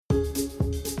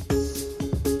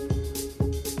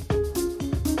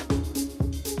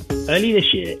Early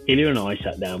this year, Ilya and I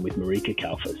sat down with Marika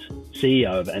Calfas,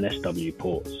 CEO of NSW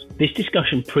Ports. This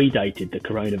discussion predated the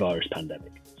coronavirus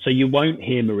pandemic, so you won't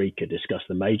hear Marika discuss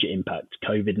the major impact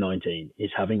COVID-19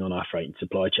 is having on our freight and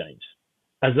supply chains.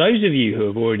 As those of you who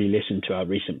have already listened to our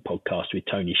recent podcast with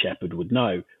Tony Shepherd would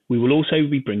know, we will also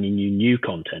be bringing you new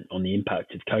content on the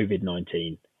impact of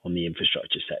COVID-19 on the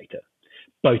infrastructure sector,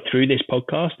 both through this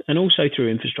podcast and also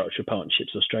through Infrastructure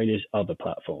Partnerships Australia's other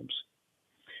platforms.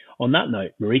 On that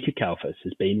note, Marika Calfas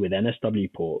has been with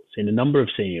NSW Ports in a number of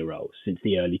senior roles since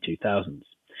the early 2000s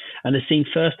and has seen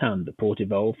firsthand the port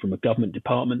evolve from a government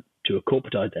department to a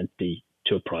corporate identity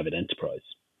to a private enterprise.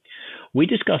 We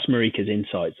discuss Marika's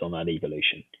insights on that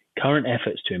evolution, current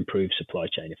efforts to improve supply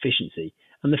chain efficiency,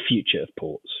 and the future of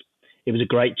ports. It was a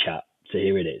great chat, so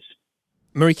here it is.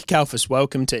 Marika Calfas,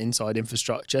 welcome to Inside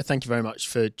Infrastructure. Thank you very much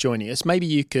for joining us. Maybe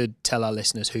you could tell our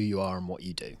listeners who you are and what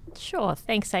you do. Sure.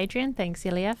 Thanks, Adrian. Thanks,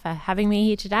 Ilya, for having me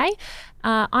here today.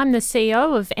 I'm the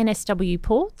CEO of NSW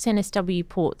Ports. NSW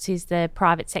Ports is the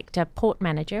private sector port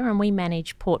manager, and we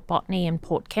manage Port Botany and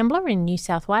Port Kembla in New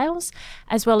South Wales,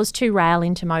 as well as 2 rail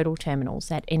intermodal terminals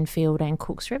at Enfield and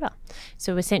Cooks River.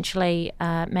 So essentially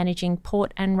managing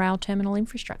port and rail terminal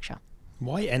infrastructure.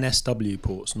 Why NSW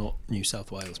Ports, not New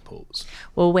South Wales Ports?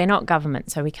 Well, we're not government,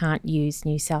 so we can't use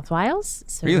New South Wales.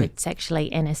 So Really? It's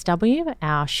actually NSW.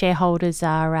 Our shareholders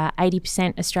are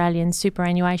 80% Australian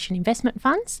superannuation investment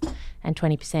funds and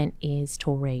 20% is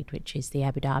Tor Reid, which is the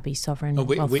Abu Dhabi Sovereign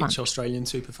Wealth Fund. Which Australian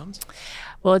super funds?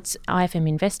 Well, it's IFM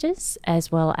investors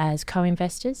as well as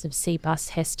co-investors of Cbus,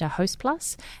 Hester,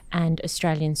 Hostplus and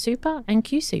Australian Super and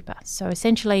Q Super. So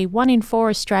essentially 1 in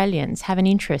 4 Australians have an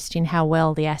interest in how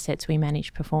well the assets we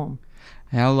manage perform.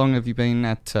 How long have you been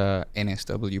at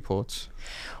NSW Ports?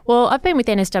 Well, I've been with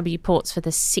NSW Ports for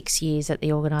the 6 years that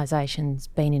the organisation's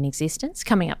been in existence,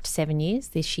 coming up to 7 years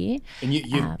this year. And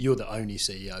you're the only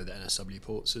CEO that NSW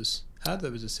Ports has had.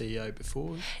 There was a CEO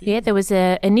before?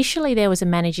 Yeah, initially there was a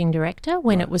managing director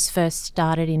when it was first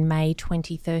started in May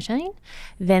 2013.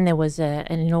 Then there was an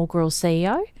inaugural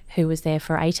CEO who was there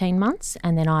for 18 months,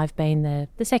 and then I've been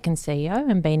the second CEO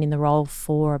and been in the role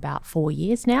for about 4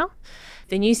 years now.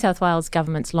 The New South Wales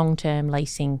Government's long-term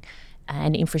leasing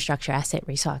and infrastructure asset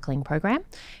recycling program.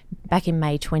 Back in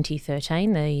May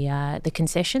 2013, the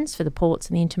concessions for the ports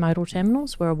and the intermodal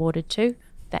terminals were awarded to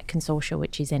that consortia,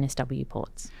 which is NSW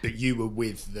Ports. But you were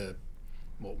with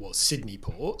what was Sydney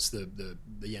Ports,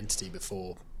 the entity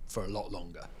before, for a lot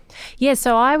longer. Yeah,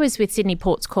 so I was with Sydney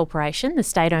Ports Corporation, the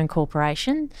state-owned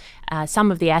corporation. Some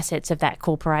of the assets of that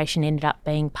corporation ended up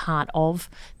being part of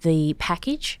the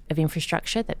package of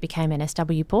infrastructure that became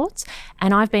NSW Ports.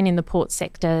 And I've been in the port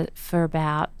sector for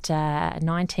about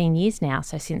 19 years now,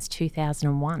 so since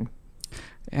 2001.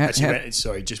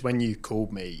 Sorry, just when you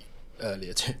called me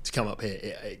earlier to come up here,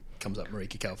 it comes up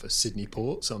Marika Calfas, Sydney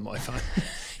Ports on my phone.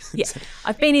 Yeah,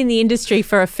 I've been in the industry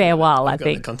for a fair while, I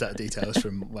think. I've got the contact details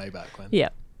from way back when. Yeah.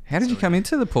 How did you come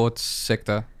into the ports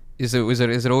sector? Has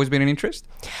it always been an interest?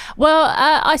 Well,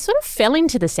 I sort of fell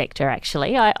into the sector,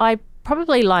 actually. I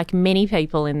probably, like many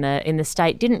people in the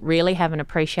state, didn't really have an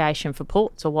appreciation for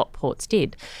ports or what ports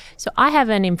did. So I have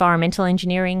an environmental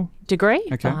engineering degree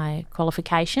by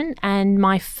qualification, and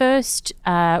my first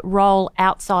role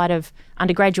outside of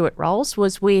undergraduate roles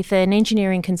was with an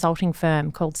engineering consulting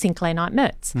firm called Sinclair Knight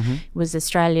Mertz. Mm-hmm. It was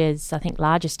Australia's, I think,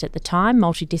 largest at the time,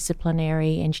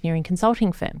 multidisciplinary engineering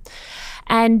consulting firm.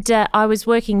 And I was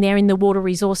working there in the water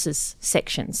resources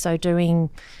section, so doing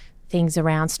things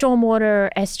around stormwater,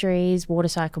 estuaries, water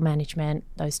cycle management,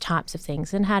 those types of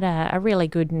things, and had a really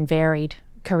good and varied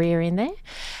career in there.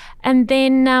 And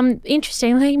then,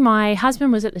 interestingly, my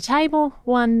husband was at the table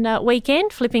one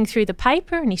weekend flipping through the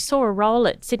paper, and he saw a role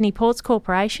at Sydney Ports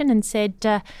Corporation and said,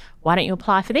 why don't you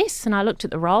apply for this? And I looked at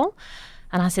the role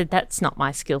and I said, that's not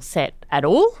my skill set at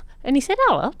all. And he said,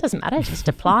 oh, well, it doesn't matter, just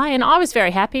apply. And I was very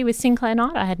happy with Sinclair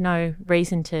Knight. I had no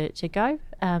reason to go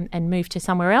and move to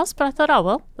somewhere else. But I thought, oh,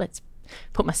 well, let's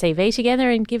put my CV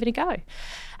together and give it a go.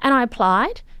 And I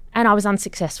applied, and I was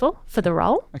unsuccessful for the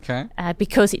role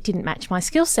because it didn't match my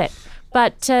skill set.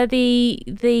 But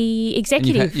the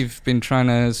executive... And you've been trying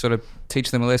to sort of teach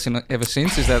them a lesson ever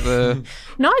since? Is that the...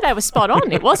 No, they were spot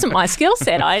on. It wasn't my skill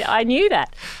set. I knew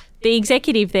that. The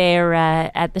executive there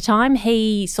at the time,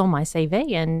 he saw my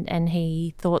CV and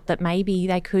he thought that maybe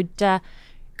they could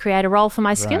create a role for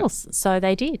my skills. So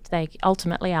they did. They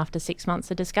ultimately, after 6 months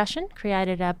of discussion,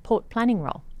 created a port planning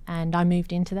role, and I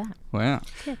moved into that. Wow.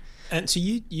 Yeah. And so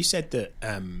you said that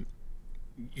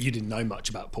you didn't know much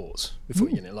about ports before,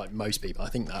 like most people. I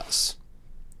think that's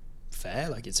fair.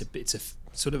 Like it's a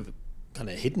sort of kind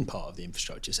of hidden part of the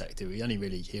infrastructure sector. We only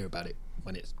really hear about it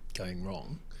when it's going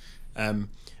wrong.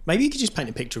 Maybe you could just paint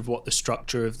a picture of what the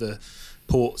structure of the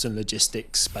ports and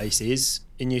logistics space is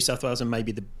in New South Wales, and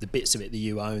maybe the bits of it that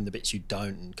you own, the bits you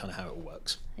don't, and kind of how it all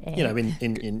works. You know,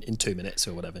 in 2 minutes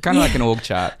or whatever. Kind of like an org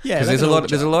chart. Yeah, because like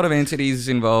there's a lot of entities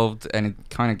involved, and it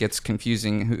kind of gets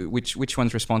confusing which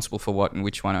one's responsible for what and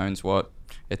which one owns what,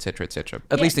 etc., etc.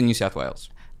 At least in New South Wales.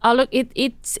 Oh, look,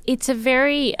 it's a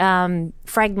very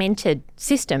fragmented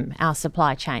system, our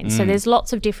supply chain. So there's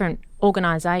lots of different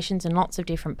organisations and lots of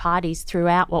different parties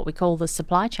throughout what we call the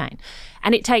supply chain.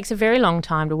 And it takes a very long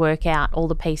time to work out all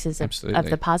the pieces of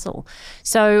the puzzle.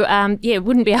 So,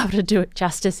 wouldn't be able to do it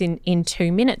justice in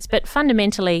 2 minutes. But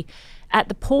fundamentally, at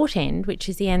the port end, which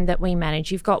is the end that we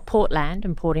manage, you've got port land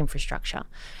and port infrastructure.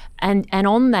 And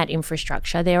on that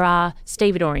infrastructure, there are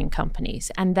stevedoring companies,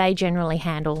 and they generally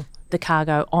handle the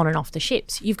cargo on and off the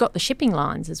ships. You've got the shipping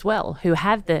lines as well, who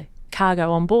have the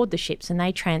cargo on board the ships, and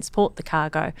they transport the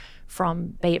cargo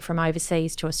be it from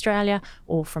overseas to Australia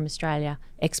or from Australia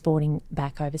exporting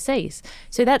back overseas.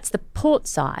 So that's the port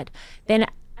side. Then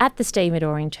at the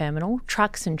stevedoring terminal,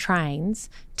 trucks and trains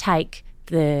take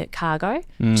the cargo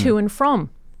to and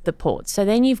from the port. So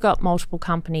then you've got multiple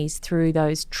companies through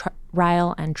those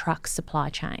rail and truck supply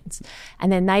chains,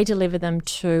 and then they deliver them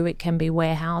to, it can be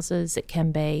warehouses, it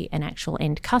can be an actual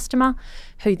end customer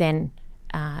who then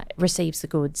receives the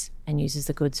goods and uses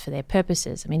the goods for their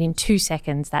purposes. I mean, in 2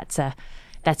 seconds, that's a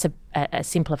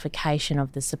simplification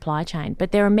of the supply chain.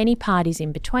 But there are many parties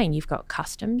in between. You've got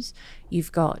customs,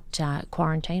 you've got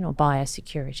quarantine or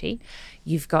biosecurity,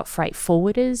 you've got freight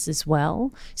forwarders as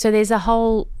well. So there's a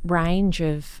whole range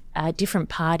of different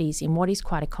parties in what is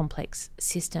quite a complex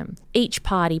system. Each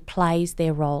party plays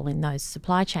their role in those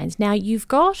supply chains. Now, you've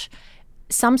got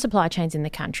some supply chains in the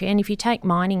country, and if you take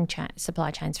mining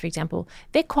supply chains, for example,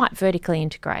 they're quite vertically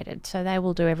integrated. So they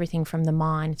will do everything from the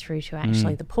mine through to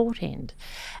actually the port end.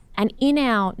 And in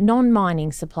our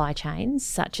non-mining supply chains,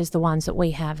 such as the ones that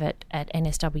we have at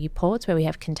NSW Ports, where we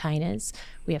have containers,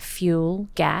 we have fuel,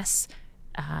 gas,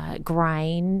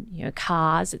 grain,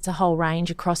 cars, it's a whole range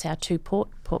across our two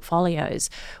portfolios.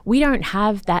 We don't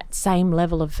have that same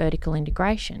level of vertical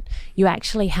integration. You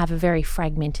actually have a very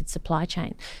fragmented supply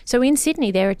chain. So in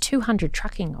Sydney, there are 200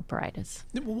 trucking operators.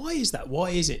 Why is that?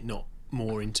 Why is it not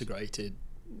more integrated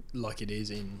like it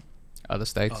is in other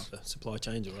states, other supply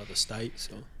chains or other states?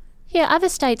 Or? Yeah, other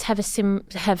states have a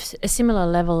similar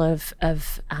level of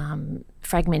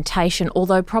fragmentation,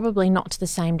 although probably not to the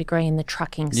same degree in the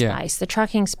trucking space. The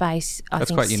trucking space, I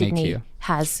think Sydney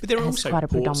has quite a predominance. But there are also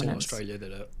ports in Australia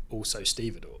that are also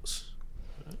stevedores,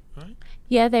 right?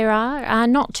 Yeah, there are.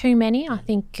 Not too many. I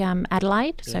think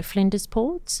Adelaide, so Flinders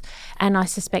Ports, and I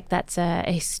suspect that's a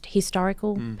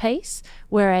historical piece,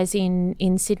 whereas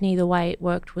in Sydney the way it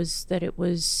worked was that it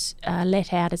was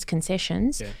let out as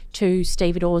concessions to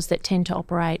stevedores that tend to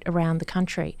operate around the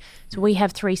country. So we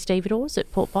have 3 stevedores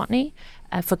at Port Botany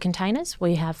for containers.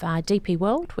 We have DP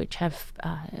World, which have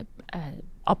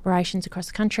operations across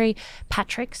the country,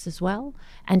 Patrick's as well,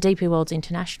 and DP World's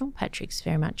international. Patrick's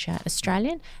very much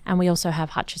Australian, and we also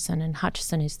have Hutchison, and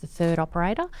Hutchison is the 3rd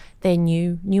operator. They're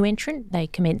new entrant. They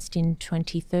commenced in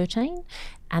 2013,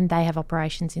 and they have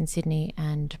operations in Sydney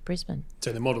and Brisbane.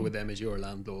 So the model with them is you're a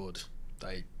landlord,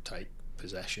 they take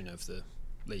possession of the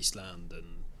leased land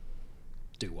and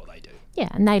do what they do. Yeah,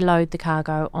 and they load the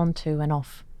cargo onto and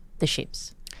off the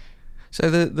ships. So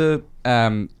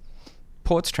the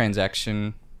ports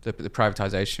transaction, the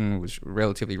privatisation was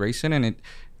relatively recent, and it,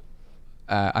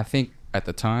 I think at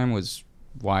the time, was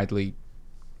widely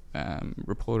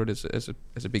reported as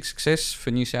a big success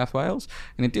for New South Wales,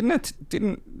 and it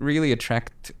didn't really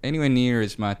attract anywhere near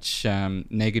as much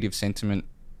negative sentiment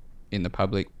in the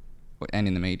public and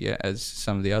in the media as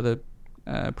some of the other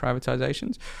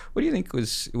privatisations. What do you think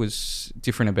was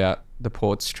different about the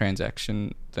ports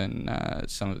transaction than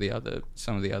some of the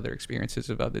other experiences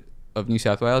of New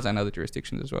South Wales and other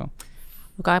jurisdictions as well?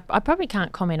 Look, I probably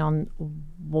can't comment on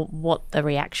what the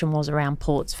reaction was around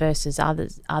ports versus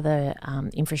other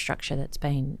infrastructure that's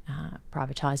been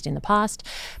privatised in the past.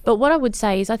 But what I would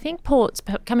say is I think ports,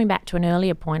 coming back to an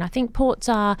earlier point, I think ports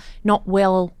are not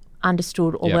well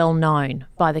understood or well known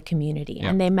by the community,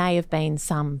 and there may have been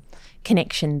some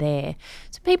connection there.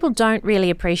 So people don't really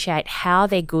appreciate how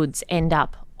their goods end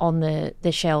up on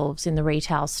the shelves in the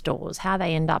retail stores, how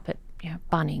they end up at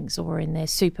Bunnings or in their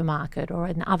supermarket or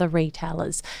in other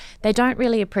retailers. They don't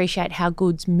really appreciate how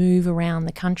goods move around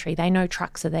the country. They know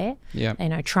trucks are there, they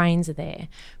know trains are there,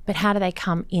 but how do they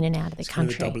come in and out of the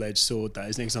country? It's kind of a double-edged sword, that,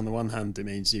 isn't it? Because on the one hand, it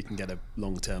means you can get a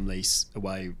long-term lease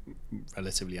away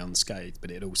relatively unscathed, but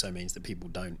it also means that people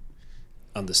don't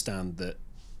understand that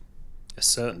a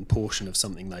certain portion of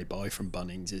something they buy from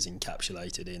Bunnings is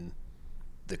encapsulated in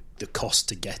the cost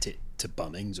to get it to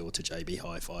Bunnings or to JB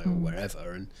Hi-Fi or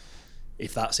wherever, and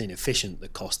if that's inefficient, the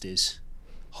cost is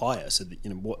higher. So that,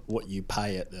 what you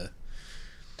pay at the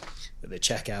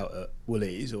checkout at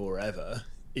Woolies or wherever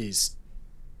is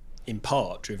in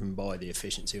part driven by the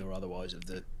efficiency or otherwise of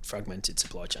the fragmented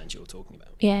supply chains you're talking about.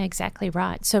 Yeah, exactly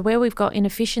right. So where we've got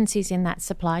inefficiencies in that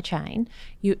supply chain,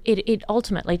 it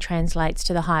ultimately translates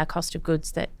to the higher cost of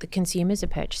goods that the consumers are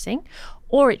purchasing,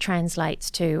 or it translates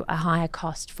to a higher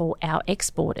cost for our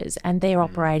exporters, and they're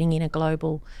operating in a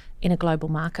global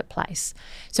marketplace.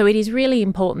 So it is really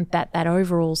important that that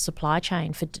overall supply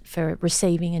chain for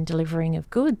receiving and delivering of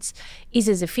goods is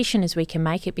as efficient as we can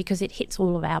make it, because it hits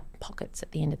all of our pockets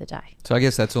at the end of the day. So I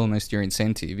guess that's almost your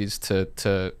incentive, is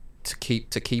to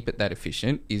keep it that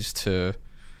efficient, is to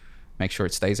make sure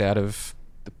it stays out of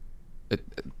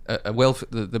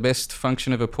the best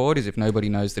function of a port is if nobody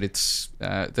knows that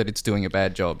it's doing a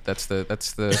bad job. That's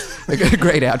the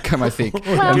great outcome, I think,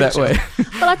 in that way.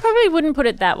 Well, I probably wouldn't put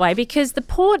it that way, because the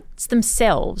ports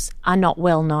themselves are not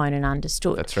well known and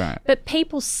understood. That's right. But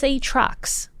people see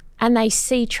trucks and they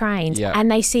see trains, Yeah.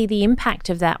 and they see the impact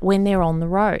of that when they're on the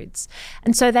roads.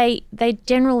 And so they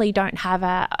generally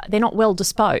they're not well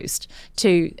disposed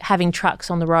to having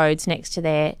trucks on the roads next to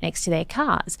their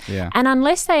cars. Yeah. And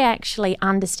unless they actually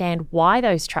understand why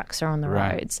those trucks are on the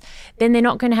Right. roads, then they're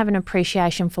not going to have an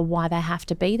appreciation for why they have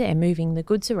to be there moving the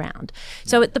goods around.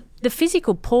 So at the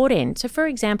physical port end, so for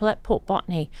example at Port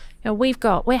Botany,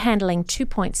 we're handling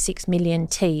 2.6 million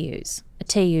TEUs. A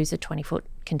TEU is a 20-foot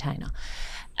container.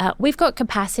 We've got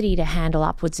capacity to handle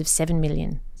upwards of 7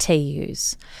 million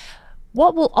TEUs.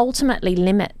 What will ultimately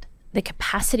limit the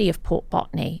capacity of Port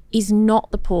Botany is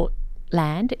not the port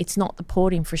land, it's not the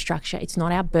port infrastructure, it's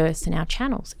not our berths and our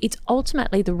channels. It's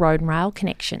ultimately the road and rail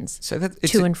connections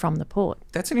to and from the port.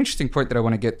 That's an interesting point that I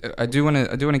want to get. I do want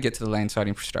to get to the landside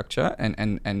infrastructure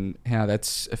and how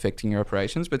that's affecting your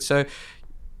operations. But so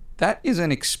that is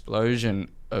an explosion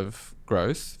of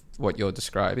growth, what you're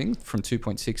describing, from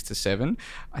 2.6 to 7.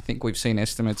 I think we've seen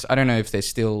estimates, I don't know if they're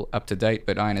still up to date,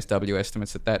 but INSW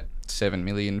estimates that 7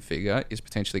 million figure is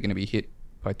potentially going to be hit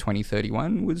by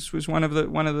 2031 was one of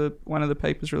the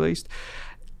papers released.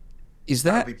 Is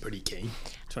that would be pretty key?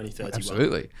 2031.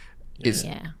 Absolutely.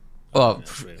 Yeah. Well,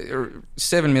 Really.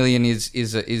 7 million is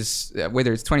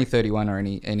whether it's 2031 or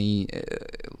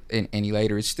any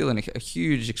later, is still a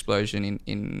huge explosion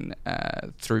in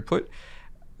throughput.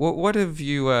 What have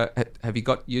you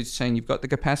got? You're saying you've got the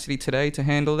capacity today to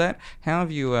handle that. How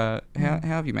have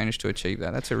you managed to achieve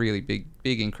that? That's a really big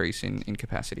increase in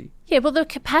capacity. Yeah, well, the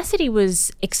capacity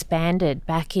was expanded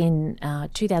back in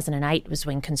 2008 was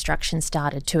when construction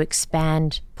started to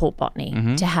expand Port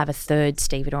Botany to have a third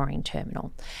stevedoring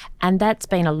terminal. And that's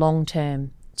been a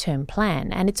long-term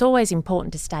plan. And it's always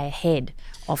important to stay ahead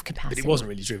of capacity. But it wasn't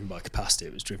really driven by capacity,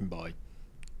 it was driven by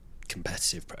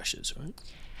competitive pressures, right?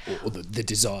 Or the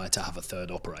desire to have a third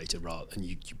operator, rather, and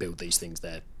you build these things,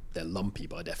 they're lumpy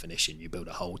by definition. You build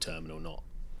a whole terminal, not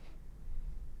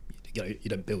you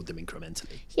don't build them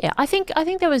incrementally. Yeah, I think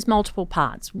there was multiple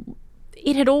parts.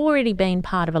 It had already been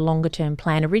part of a longer term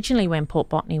plan. Originally, when Port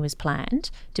Botany was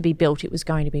planned to be built, it was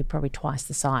going to be probably twice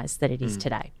the size that it is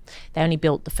today. They only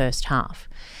built the first half.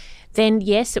 Then,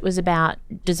 yes, it was about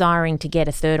desiring to get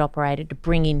a third operator to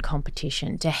bring in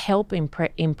competition to help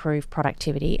improve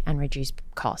productivity and reduce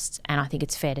costs. And I think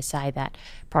it's fair to say that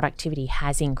productivity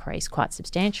has increased quite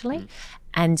substantially.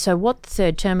 And so what the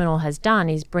third terminal has done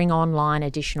is bring online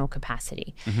additional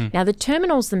capacity. Now, the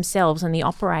terminals themselves and the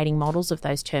operating models of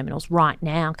those terminals right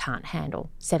now can't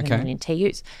handle 7 million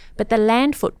TEUs. But the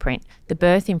land footprint, the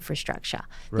berth infrastructure,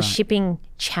 the shipping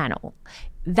channel,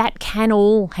 that can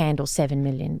all handle 7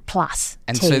 million plus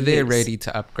And TEUs. so they're ready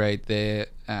to upgrade their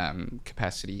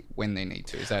capacity when they need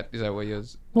to. Is that what you're...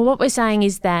 Well, what we're saying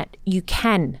is that you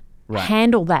can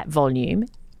handle that volume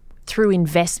through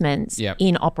investments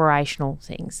in operational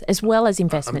things, as well as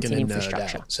investments in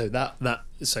infrastructure. So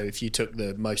if you took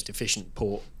the most efficient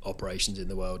port operations in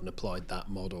the world and applied that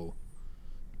model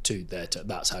to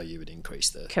that's how you would increase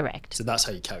the... Correct. So that's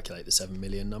how you calculate the 7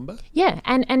 million number? Yeah,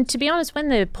 and to be honest, when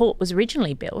the port was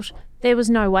originally built, there was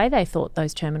no way they thought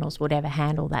those terminals would ever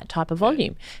handle that type of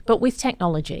volume. But with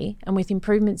technology and with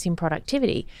improvements in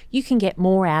productivity, you can get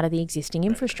more out of the existing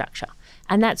infrastructure.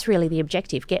 And that's really the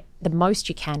objective, get the most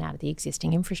you can out of the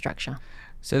existing infrastructure.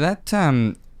 So that's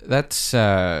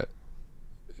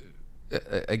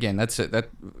again, that's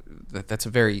a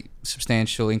very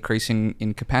substantial increase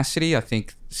in capacity. I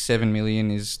think 7 million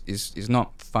is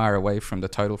not far away from the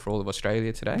total for all of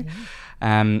Australia today.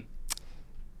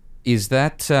 Is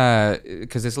that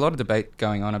because there's a lot of debate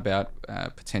going on about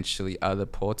potentially other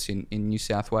ports in New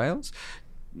South Wales?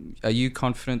 are you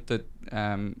confident that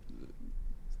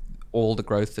all the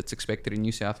growth that's expected in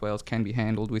New South Wales can be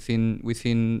handled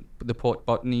within the Port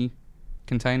Botany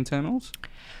container terminals?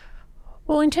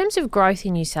 Well, in terms of growth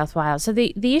in New South Wales, so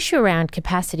the issue around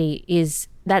capacity is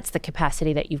that's the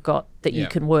capacity that you've got that you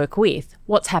can work with.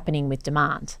 What's happening with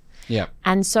demand? Yeah.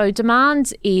 And so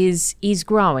demand is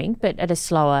growing, but at a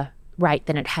slower rate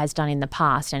than it has done in the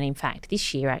past. And in fact,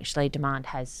 this year actually demand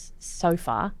has so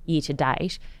far, year to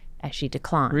date, actually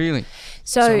declined. Really?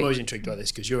 So I'm always intrigued by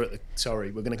this because you're at the,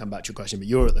 sorry, we're going to come back to your question, but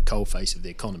you're at the coalface of the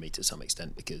economy to some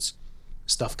extent because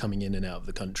stuff coming in and out of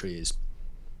the country is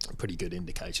a pretty good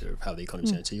indicator of how the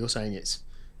economy's going. So you're saying it's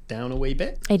down a wee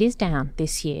bit? It is down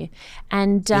this year.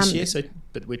 And this year? So,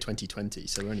 but we're 2020,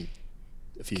 so we're only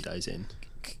a few days in.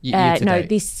 No,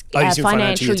 this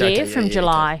financial year from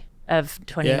July of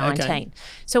 2019. Yeah, okay.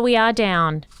 So we are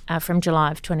down from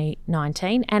July of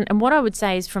 2019. And what I would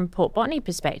say is from Port Botany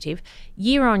perspective,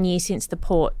 year on year since the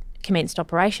port commenced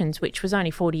operations, which was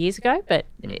only 40 years ago, but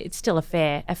it's still a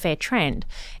fair trend.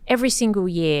 Every single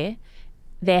year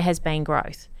there has been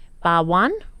growth. Bar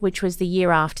one, which was the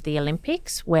year after the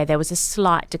Olympics, where there was a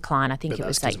slight decline. I think it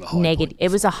was like negative.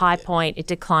 It was a high point. It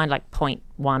declined like 0.1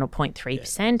 or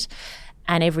 0.3%.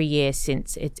 And every year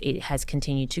since it has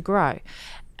continued to grow.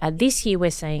 This year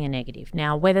we're seeing a negative.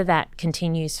 Now, whether that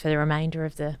continues for the remainder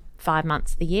of the 5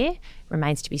 months of the year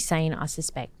remains to be seen, I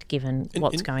suspect, given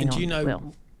what's going on. Do you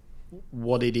know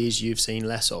what it is you've seen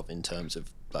less of in terms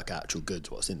of like actual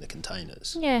goods, what's in the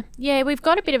containers? Yeah, we've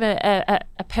got a bit of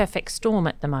a perfect storm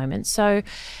at the moment. So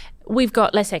we've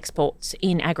got less exports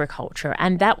in agriculture,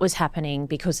 and that was happening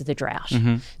because of the drought.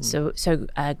 Mm-hmm. So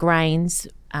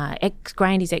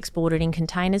grain is exported in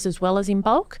containers as well as in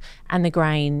bulk, and the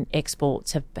grain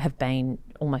exports have been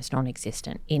almost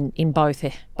non-existent in both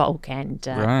bulk and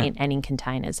in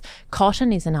containers.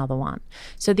 Cotton is another one.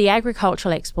 So the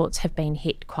agricultural exports have been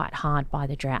hit quite hard by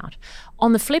the drought.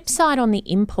 On the flip side, on the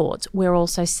imports, we're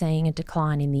also seeing a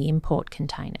decline in the import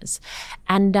containers.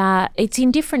 And it's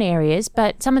in different areas,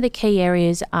 but some of the key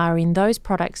areas are in those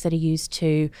products that are used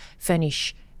to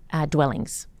furnish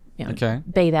dwellings.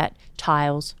 Be that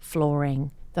tiles, flooring,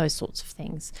 those sorts of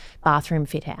things, bathroom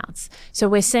fit-outs. So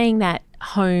we're seeing that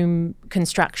home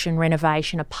construction,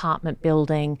 renovation, apartment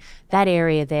building, that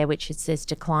area there which has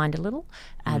declined a little,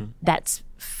 that's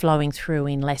flowing through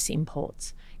in less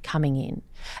imports coming in.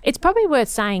 It's probably worth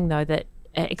saying, though, that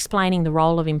explaining the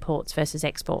role of imports versus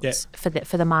exports for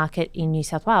the market in New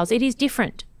South Wales, it is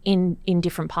different in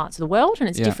different parts of the world, and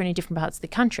it's different in different parts of the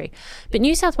country. But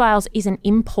New South Wales is an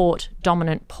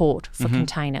import-dominant port for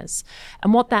containers.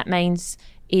 And what that means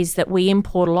is that we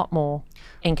import a lot more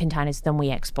in containers than we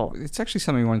export. It's actually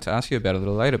something we wanted to ask you about a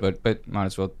little later, but might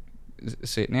as well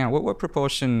see it now. What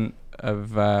proportion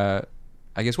of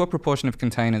what proportion of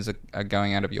containers are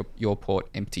going out of your port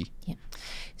empty? Yeah.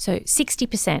 So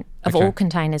 60% of all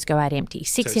containers go out empty.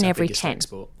 Six in every 10.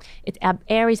 Export.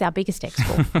 Air is our biggest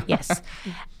export, yes.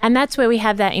 And that's where we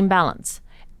have that imbalance.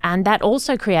 And that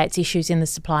also creates issues in the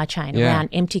supply chain around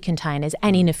empty containers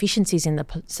and inefficiencies in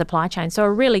the supply chain. So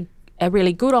a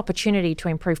really good opportunity to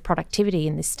improve productivity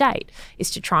in this state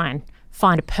is to try and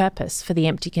find a purpose for the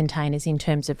empty containers in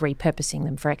terms of repurposing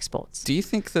them for exports. Do you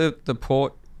think the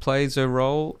port plays a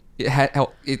role? Because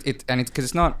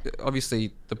it's not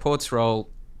obviously the port's role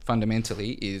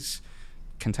fundamentally is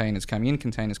containers coming in,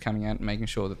 containers coming out, and making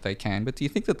sure that they can. But do you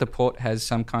think that the port has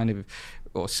some kind of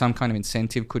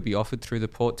incentive could be offered through the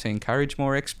port to encourage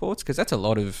more exports? Because that's a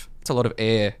lot of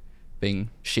air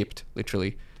being shipped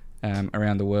literally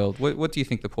around the world. What do you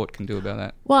think the port can do about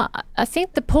that? Well, I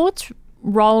think the port's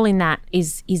role in that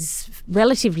is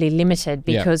relatively limited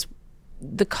because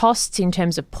the costs in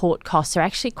terms of port costs are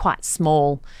actually quite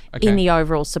small in the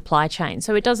overall supply chain.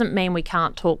 So it doesn't mean we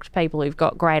can't talk to people who've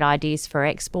got great ideas for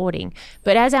exporting.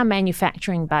 But as our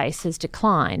manufacturing base has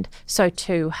declined, so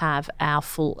too have our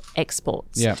full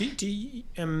exports. Yeah. Do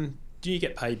you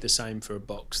get paid the same for a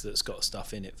box that's got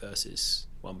stuff in it versus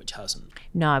one which hasn't?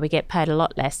 No, we get paid a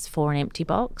lot less for an empty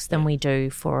box than we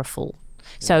do for a full.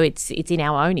 So it's in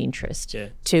our own interest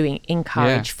to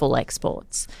encourage full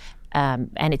exports.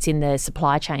 And it's in the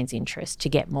supply chain's interest to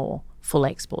get more full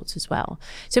exports as well.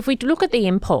 So if we look at the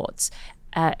imports,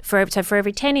 for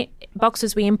every 10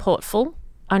 boxes we import full,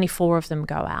 only 4 of them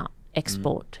go out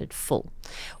exported full.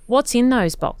 What's in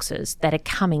those boxes that are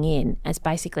coming in as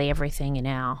basically everything in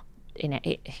our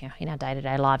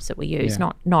day-to-day lives that we use,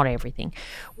 not everything.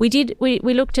 We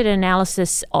looked at an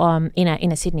analysis in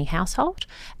a Sydney household,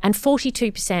 and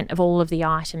 42% of all of the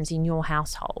items in your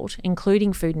household,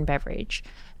 including food and beverage,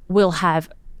 will have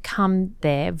come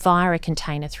there via a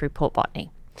container through Port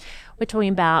Botany. We're talking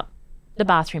about the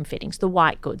bathroom fittings, the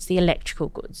white goods, the electrical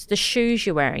goods, the shoes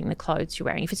you're wearing, the clothes you're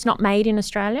wearing, if it's not made in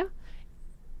Australia,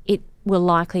 it will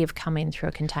likely have come in through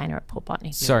a container at Port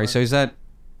Botany. Sorry, so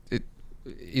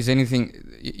is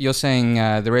anything you're saying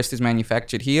the rest is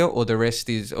manufactured here, or the rest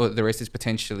is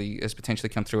potentially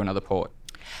come through another port?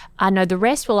 No, the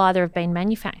rest will either have been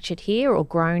manufactured here or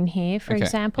grown here, for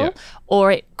example, yep.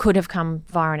 or it could have come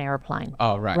via an aeroplane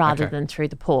rather than through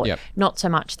the port. Yep. Not so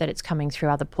much that it's coming through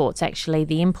other ports. Actually,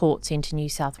 the imports into New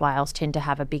South Wales tend to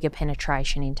have a bigger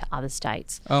penetration into other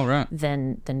states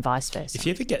than vice versa. If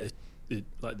you ever get you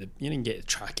didn't get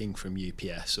tracking from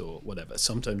UPS or whatever,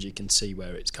 sometimes you can see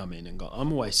where it's coming and gone.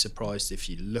 I'm always surprised if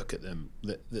you look at them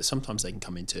that sometimes they can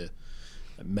come into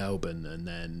Melbourne and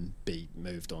then be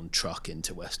moved on truck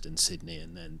into Western Sydney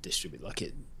and then distribute.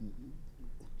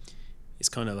 It's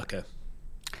kind of like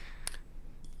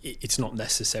it's not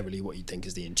necessarily what you'd think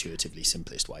is the intuitively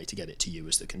simplest way to get it to you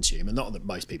as the consumer. Not that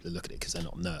most people look at it because they're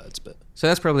not nerds, but so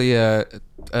that's probably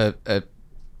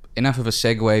enough of a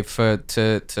segue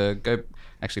to go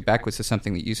actually backwards to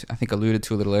something that you I think alluded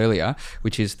to a little earlier,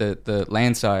 which is the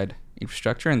landside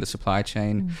infrastructure and the supply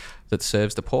chain that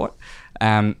serves the port.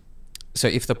 So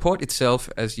if the port itself,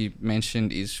 as you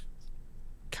mentioned, is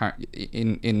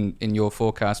in your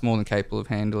forecast more than capable of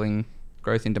handling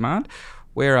growth in demand,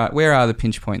 where are the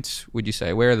pinch points, would you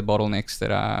say? Where are the bottlenecks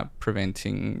that are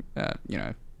preventing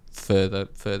further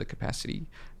capacity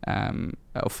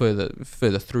or further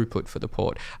throughput for the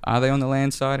port? Are they on the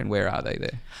land side, and where are they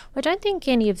there? I don't think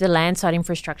any of the landside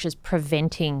infrastructure is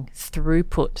preventing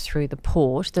throughput through the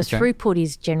port. The throughput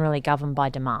is generally governed by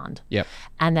demand. Yep.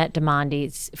 And that demand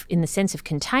is, in the sense of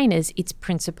containers, it's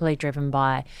principally driven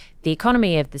by the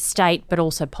economy of the state, but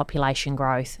also population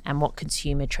growth and what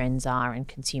consumer trends are and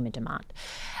consumer demand.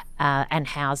 And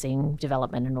housing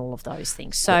development and all of those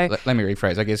things. So let me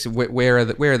rephrase. I guess where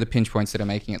are the pinch points that are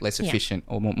making it less efficient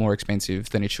or more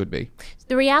expensive than it should be?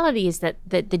 The reality is that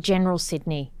the general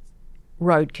Sydney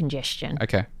road congestion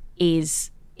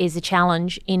is a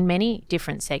challenge in many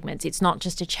different segments. It's not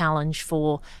just a challenge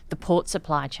for the port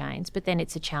supply chains, but then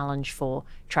it's a challenge for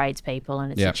tradespeople,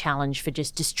 and it's a challenge for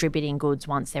just distributing goods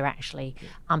once they're actually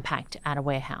unpacked at a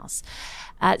warehouse.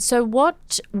 So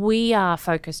what we are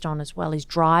focused on as well is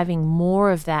driving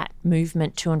more of that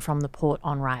movement to and from the port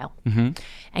on rail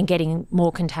and getting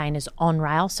more containers on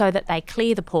rail so that they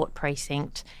clear the port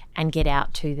precinct and get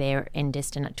out to their end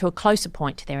destination, to a closer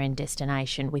point to their end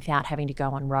destination without having to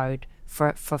go on road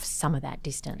for some of that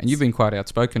distance. And you've been quite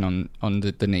outspoken on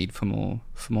the need for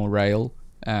more rail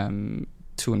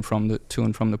to and from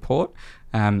the port.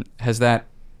 Has that?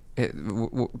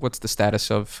 What's the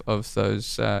status of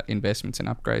those investments and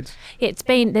upgrades?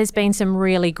 There's been some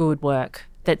really good work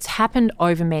that's happened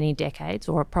over many decades,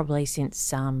 or probably since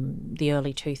the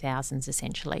early 2000s,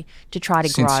 essentially, to try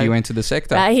to grow. Since you entered the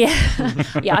sector?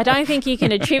 Yeah, I don't think you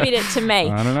can attribute it to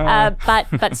me. I don't know.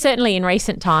 But certainly in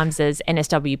recent times as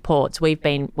NSW Ports, we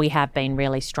have been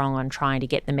really strong on trying to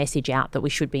get the message out that we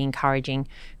should be encouraging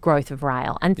growth of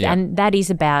rail. And that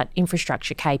is about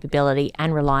infrastructure capability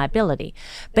and reliability.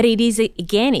 But it is,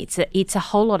 again, it's a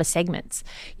whole lot of segments.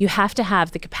 You have to have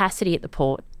the capacity at the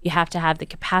port, you have to have the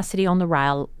capacity on the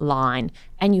rail line,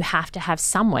 and you have to have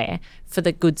somewhere for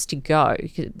the goods to go,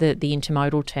 the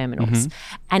intermodal terminals.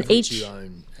 And each you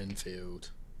own Enfield.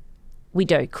 We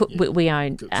do. We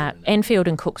own Enfield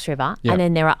and Cooks River, and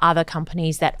then there are other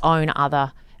companies that own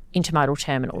other intermodal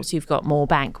terminals. You've got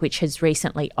Moorebank, which has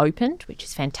recently opened, which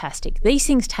is fantastic. These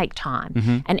things take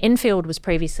time. And Enfield was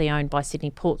previously owned by Sydney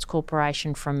Ports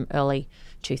Corporation from early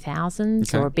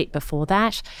 2000s or a bit before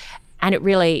that. And it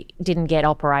really didn't get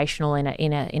operational in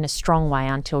a strong way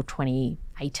until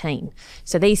 2018.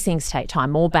 So these things take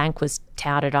time. Moorebank was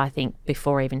touted, I think,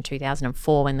 before even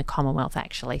 2004 when the Commonwealth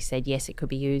actually said, yes, it could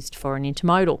be used for an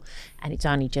intermodal, and it's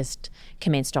only just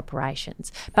commenced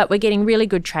operations. But we're getting really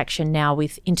good traction now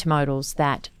with intermodals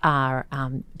that are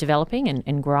developing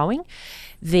and growing.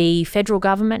 The federal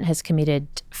government has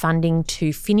committed funding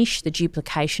to finish the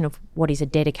duplication of what is a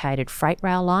dedicated freight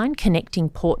rail line connecting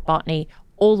Port Botany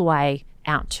all the way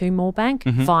out to Moorebank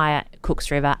via Cooks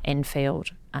River,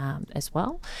 Enfield as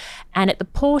well. And at the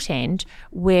port end,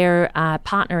 we're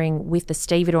partnering with the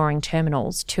stevedoring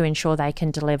terminals to ensure they can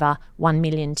deliver 1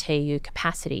 million TEU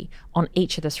capacity on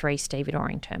each of the 3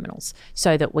 stevedoring terminals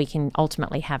so that we can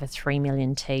ultimately have a 3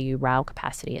 million TEU rail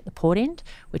capacity at the port end,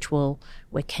 which we're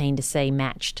keen to see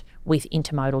matched with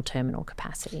intermodal terminal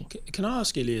capacity. Can I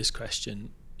ask Ilya's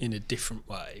question in a different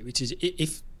way, which is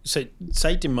So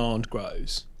say demand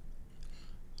grows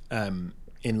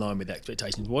in line with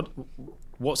expectations.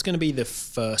 What's going to be the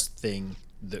first thing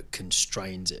that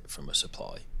constrains it from a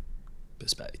supply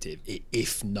perspective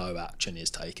if no action is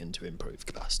taken to improve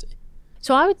capacity?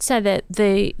 So I would say that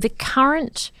the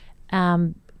current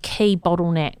key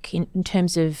bottleneck in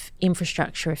terms of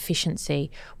infrastructure efficiency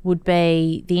would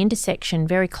be the intersection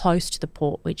very close to the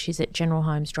port, which is at General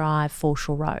Holmes Drive,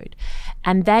 Foreshore Road.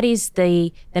 And that is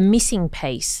the missing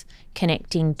piece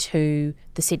connecting to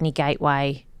the Sydney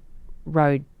Gateway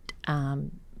Road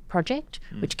project,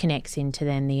 which connects into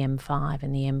then the M5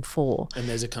 and the M4. And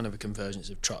there's a kind of a convergence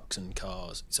of trucks and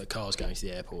cars, so cars going to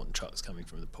the airport and trucks coming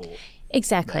from the port.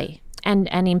 Exactly. And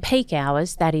in peak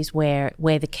hours, that is where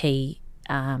the key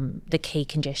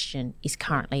congestion is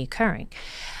currently occurring.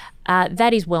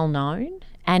 That is well known,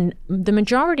 and the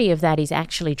majority of that is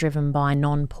actually driven by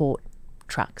non-port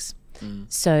trucks.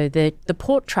 So the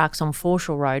port trucks on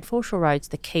Foreshore Road's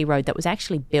the key road that was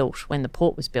actually built when the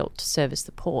port was built to service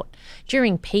the port.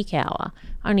 During peak hour,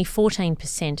 only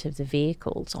 14% of the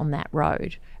vehicles on that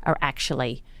road are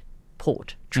actually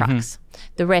port trucks.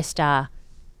 The rest are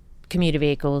commuter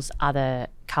vehicles, other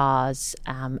cars,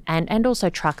 and also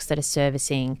trucks that are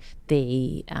servicing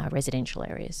the residential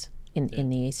areas in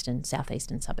the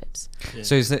southeastern suburbs. Yeah.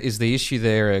 So is the issue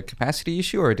there a capacity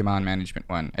issue or a demand management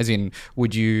one? As in,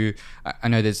 would you? I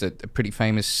know there's a pretty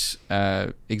famous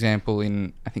example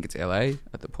in, I think it's LA,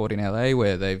 at the port in LA,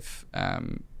 where they've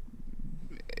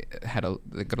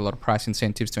they've got a lot of price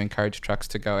incentives to encourage trucks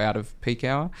to go out of peak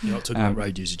hour. You're not talking about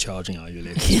road user charging, are you? No,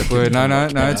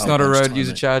 it's not a road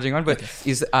user charging one. But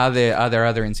are there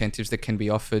other incentives that can be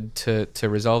offered to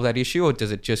resolve that issue, or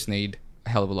does it just need a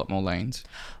hell of a lot more lanes?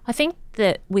 I think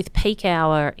that with peak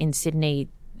hour in Sydney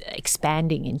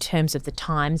expanding in terms of the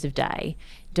times of day,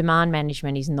 demand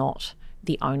management is not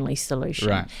the only solution.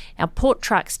 Right. Our port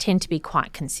trucks tend to be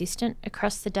quite consistent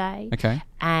across the day, okay,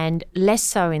 and less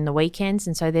so in the weekends,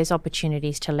 and so there's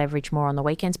opportunities to leverage more on the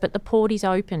weekends, but the port is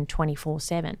open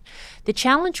 24/7. The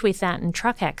challenge with that and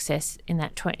truck access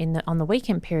on the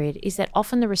weekend period is that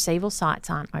often the receival sites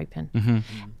aren't open.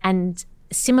 And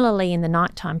similarly, in the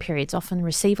nighttime periods, often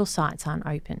receival sites aren't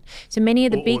open. So many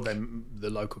of the or the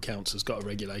local council's got a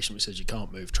regulation which says you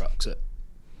can't move trucks at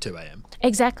 2 a.m.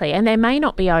 Exactly, and they may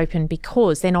not be open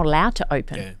because they're not allowed to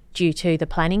open due to the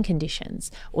planning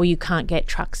conditions, or you can't get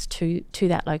trucks to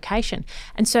that location.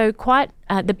 And so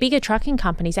the bigger trucking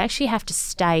companies actually have to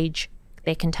stage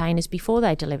their containers before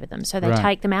they deliver them. So they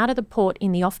take them out of the port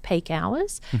in the off-peak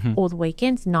hours or the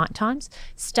weekends, night times,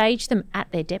 stage them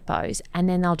at their depots, and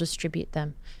then they'll distribute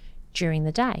them during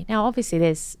the day. Now, obviously,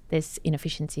 there's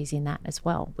inefficiencies in that as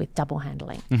well with double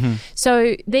handling.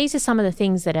 So these are some of the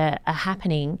things that are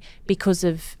happening because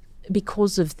of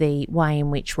the way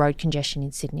in which road congestion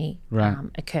in Sydney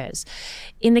occurs.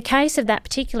 In the case of that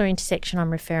particular intersection I'm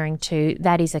referring to,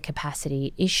 that is a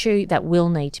capacity issue that will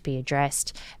need to be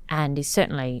addressed, and is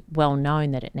certainly well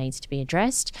known that it needs to be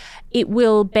addressed. It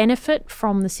will benefit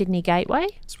from the Sydney Gateway.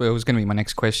 So it was going to be my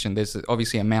next question. There's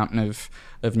obviously a mountain of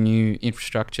new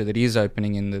infrastructure that is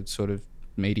opening in the sort of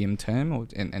medium term,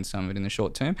 and some of it in the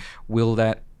short term. Will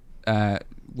that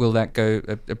go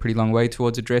a pretty long way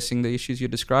towards addressing the issues you're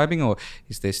describing, or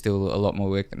is there still a lot more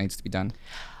work that needs to be done?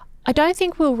 I don't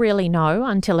think we'll really know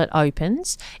until it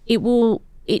opens.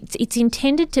 It's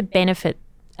intended to benefit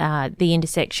the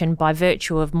intersection by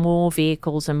virtue of more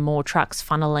vehicles and more trucks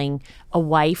funneling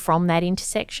away from that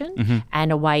intersection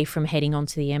and away from heading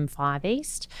onto the M5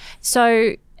 East.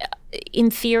 So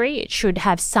in theory, it should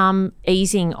have some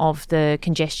easing of the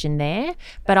congestion there,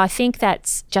 but I think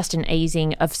that's just an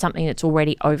easing of something that's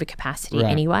already over capacity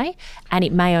anyway, and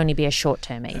it may only be a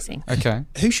short-term easing. Okay.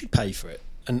 Who should pay for it?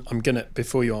 And I'm going to,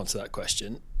 before you answer that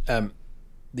question,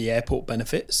 the airport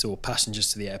benefits, or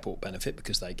passengers to the airport benefit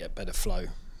because they get better flow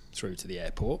through to the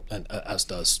airport, and as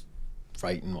does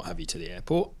freight and what have you to the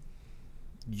airport.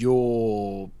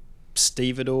 Your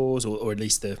stevedores, or at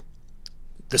least the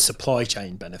supply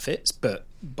chain benefits, but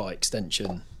by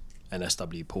extension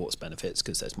NSW Ports benefits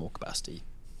because there's more capacity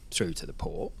through to the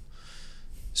port.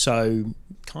 So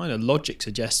kind of logic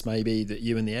suggests maybe that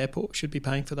you and the airport should be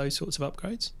paying for those sorts of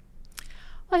upgrades.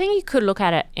 I think you could look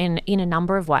at it in a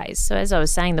number of ways. So as I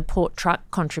was saying, the port truck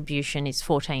contribution is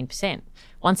 14%.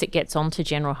 Once it gets onto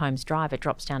General Holmes Drive, it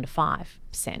drops down to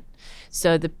 5%.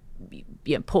 So the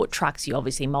port trucks, you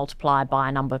obviously multiply by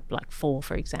a number like 4,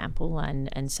 for example,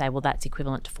 and say, well, that's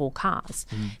equivalent to 4 cars.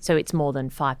 So it's more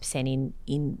than 5%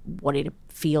 in what it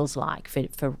feels like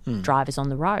for drivers on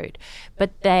the road.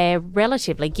 But they're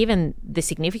relatively, given the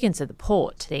significance of the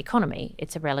port to the economy,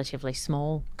 it's a relatively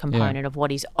small component of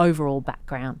what is overall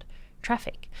background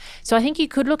traffic. So I think you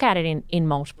could look at it in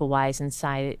multiple ways and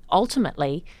say,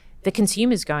 ultimately, the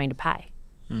consumer's going to pay.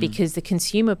 because the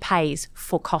consumer pays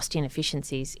for cost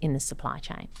inefficiencies in the supply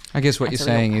chain. I guess what you're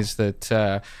saying is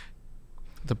that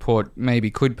the port maybe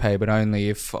could pay, but only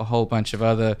if a whole bunch of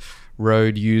other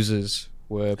road users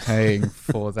were paying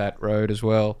for that road as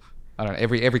well. I don't know,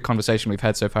 every conversation we've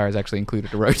had so far has actually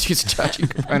included a road user charging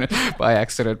component by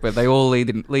accident, but they all lead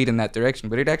in that direction.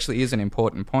 But it actually is an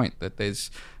important point that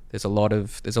there's a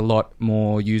lot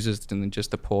more users than just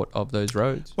the port of those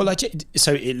roads. Well,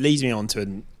 so it leads me on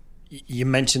to, you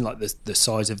mentioned like the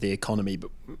size of the economy, but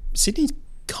Sydney's,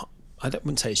 I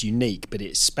wouldn't say it's unique, but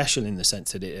it's special in the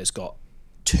sense that it has got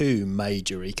two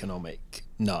major economic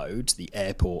nodes, the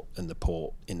airport and the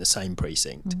port, in the same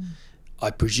precinct.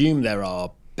 I presume there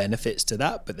are benefits to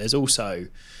that, but there's also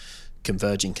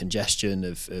converging congestion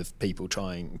of people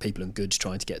and goods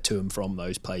trying to get to and from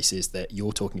those places. That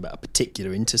you're talking about a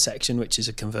particular intersection, which is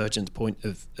a convergence point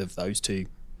of those two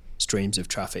streams of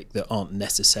traffic that aren't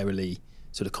necessarily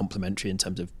sort of complementary in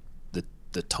terms of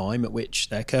the time at which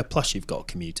they occur. Plus, you've got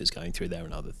commuters going through there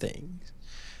and other things.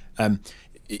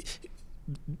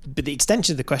 But the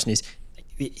extension of the question is,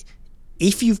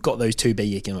 if you've got those two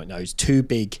big economic nodes, two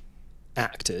big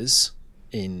actors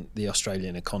in the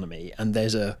Australian economy, and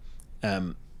there's a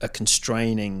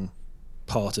constraining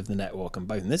part of the network on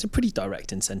both, and there's a pretty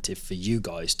direct incentive for you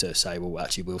guys to say, well,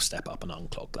 actually, we'll step up and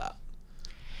unclog that.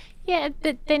 Yeah,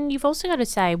 but then you've also got to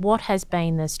say, what has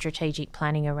been the strategic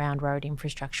planning around road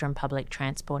infrastructure and public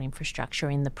transport infrastructure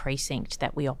in the precinct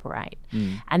that we operate?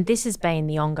 And this has been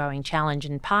the ongoing challenge,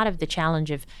 and part of the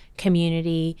challenge of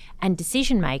community and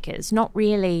decision makers not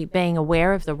really being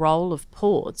aware of the role of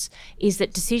ports is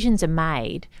that decisions are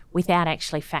made without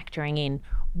actually factoring in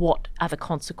what are the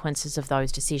consequences of those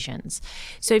decisions.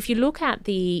 So if you look at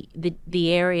the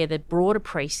area, the broader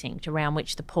precinct around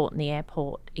which the port and the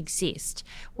airport exist,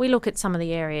 we look at some of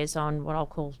the areas on what I'll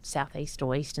call southeast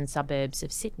or eastern suburbs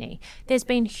of Sydney. There's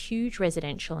been huge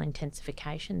residential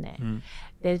intensification there.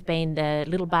 There's been the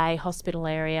Little Bay Hospital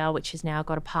area, which has now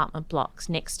got apartment blocks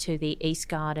next to the East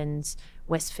Gardens,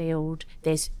 Westfield.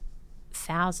 There's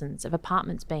thousands of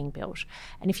apartments being built.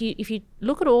 And if you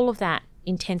look at all of that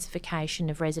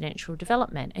intensification of residential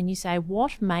development and you say,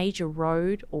 what major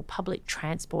road or public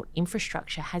transport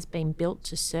infrastructure has been built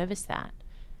to service that?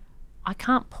 I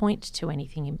can't point to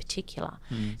anything in particular.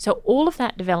 So all of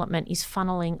that development is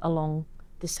funneling along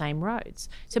the same roads.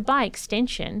 So by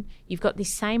extension, you've got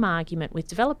this same argument with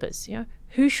developers.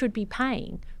 Who should be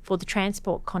paying for the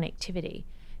transport connectivity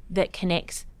that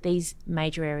connects these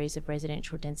major areas of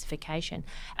residential densification?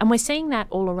 And we're seeing that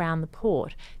all around the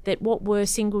port, that what were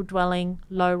single dwelling,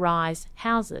 low rise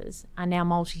houses are now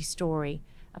multi-storey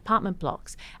apartment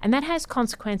blocks. And that has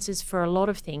consequences for a lot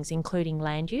of things, including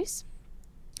land use,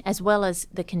 as well as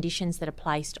the conditions that are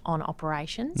placed on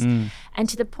operations. And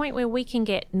to the point where we can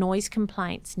get noise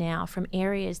complaints now from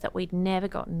areas that we'd never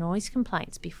got noise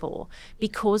complaints before,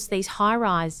 because these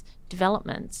high-rise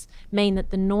developments mean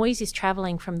that the noise is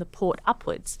travelling from the port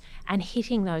upwards and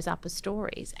hitting those upper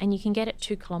stories, and you can get it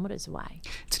 2 kilometres away.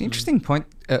 It's an interesting point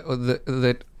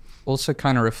that also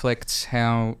kind of reflects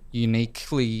how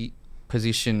uniquely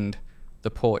positioned the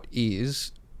port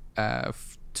is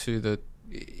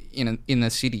in the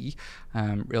city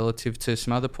relative to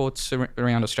some other ports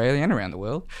around Australia and around the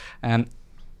world.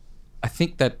 I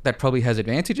think that probably has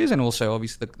advantages, and also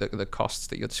obviously the costs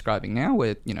that you're describing now,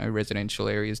 where residential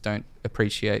areas don't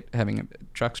appreciate having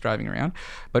trucks driving around.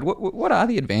 But what are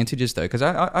the advantages though? Because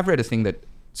I've read a thing that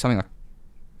something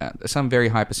like some very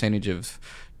high percentage of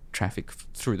traffic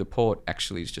through the port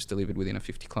actually is just delivered within a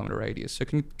 50-kilometre radius. So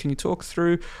can you talk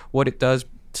through what it does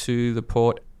to the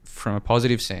port from a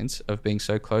positive sense of being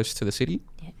so close to the city?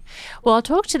 Yeah. Well, I'll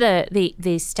talk to the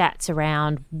stats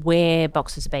around where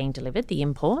boxes are being delivered, the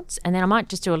imports, and then I might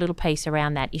just do a little piece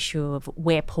around that issue of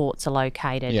where ports are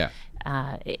located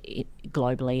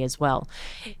globally as well.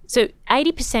 So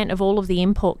 80% of all of the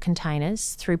import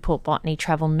containers through Port Botany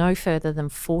travel no further than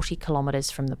 40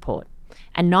 kilometres from the port,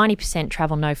 and 90%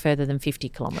 travel no further than 50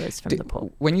 kilometres from the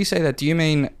port. When you say that, do you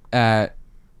mean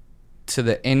to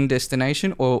the end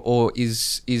destination, or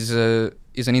is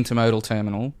an intermodal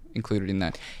terminal included in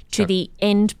that? To the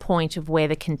end point of where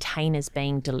the container's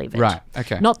being delivered. Right,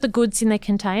 okay. Not the goods in the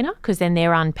container, because then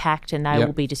they're unpacked and they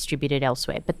will be distributed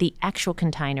elsewhere, but the actual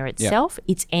container itself,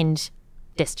 its end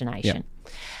destination.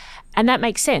 And that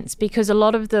makes sense, because a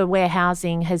lot of the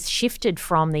warehousing has shifted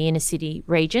from the inner city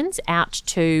regions out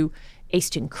to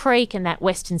Eastern Creek and that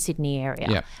Western Sydney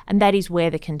area. And that is where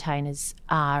the containers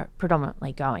are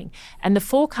predominantly going. And the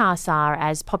forecasts are,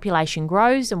 as population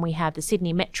grows, and we have the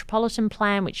Sydney Metropolitan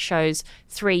Plan, which shows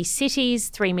 3 cities,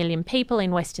 3 million people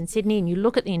in Western Sydney, and you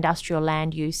look at the industrial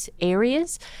land use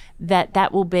areas,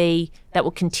 that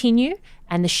will continue,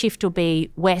 and the shift will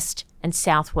be west and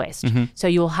southwest. So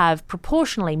you'll have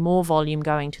proportionally more volume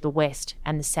going to the west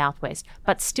and the southwest,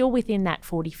 but still within that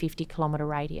 40-50 kilometre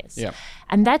radius. Yep.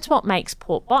 And that's what makes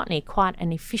Port Botany quite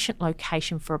an efficient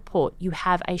location for a port. You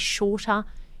have a shorter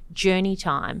journey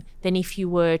time than if you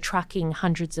were trucking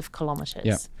hundreds of kilometres.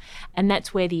 Yep. And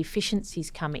that's where the efficiencies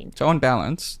come in. So on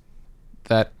balance,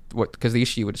 because the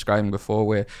issue you were describing before,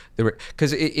 where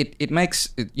because it makes,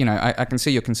 I can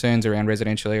see your concerns around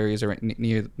residential areas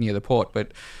near the port,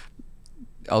 but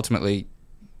ultimately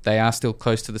they are still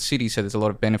close to the city, so there's a lot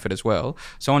of benefit as well.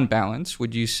 So on balance,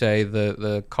 would you say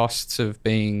the costs of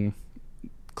being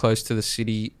close to the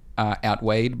city are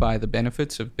outweighed by the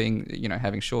benefits of being,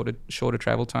 having shorter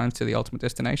travel times to the ultimate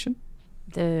destination?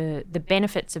 The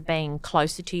benefits of being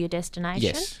closer to your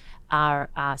destination Yes. are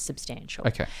substantial.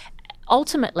 Okay.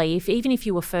 Ultimately, even if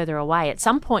you were further away, at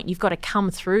some point you've got to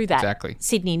come through that Exactly.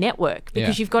 Sydney network,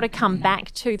 because you've got to come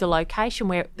back to the location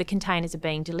where the containers are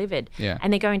being delivered. Yeah.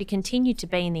 And they're going to continue to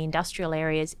be in the industrial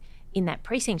areas in that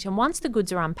precinct. And once the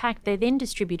goods are unpacked, they're then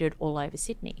distributed all over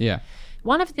Sydney. Yeah.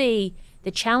 One of the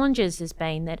challenges has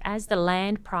been that as the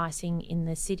land pricing in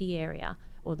the city area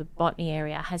or the Botany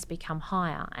area has become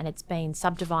higher and it's been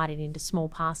subdivided into small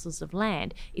parcels of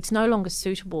land, it's no longer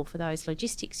suitable for those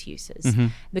logistics uses.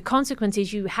 The consequence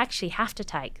is you actually have to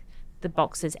take the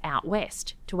boxes out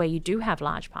west to where you do have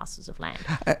large parcels of land.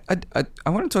 I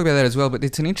want to talk about that as well, but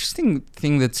it's an interesting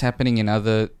thing that's happening in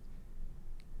other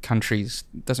countries.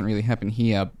 It doesn't really happen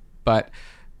here, but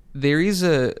there is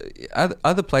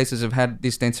other places have had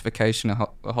this densification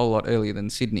a whole lot earlier than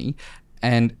Sydney,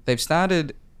 and they've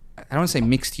started, I don't want to say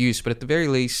mixed use, but at the very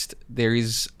least there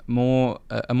is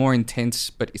a more intense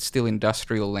but it's still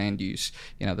industrial land use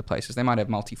in other places. They might have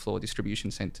multi-floor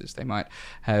distribution centres. They might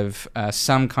have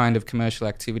some kind of commercial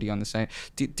activity on the same.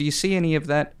 Do you see any of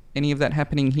that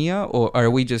happening here, or are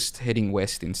we just heading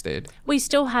west instead? We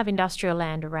still have industrial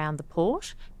land around the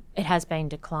port. It has been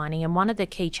declining, and one of the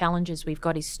key challenges we've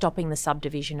got is stopping the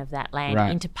subdivision of that land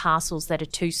into parcels that are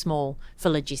too small for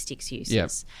logistics uses.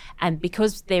 Yep. And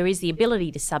because there is the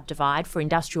ability to subdivide for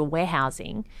industrial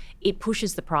warehousing, it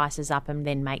pushes the prices up and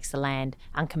then makes the land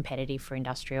uncompetitive for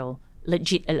industrial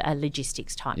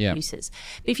logistics type uses.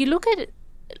 But if you look at it,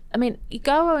 you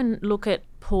go and look at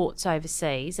ports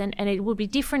overseas, and it will be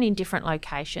different in different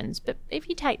locations. But if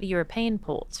you take the European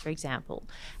ports, for example,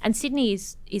 and Sydney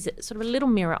is sort of a little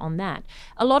mirror on that,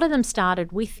 a lot of them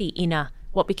started with the inner,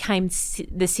 what became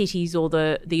the cities or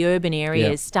the urban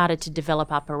areas started to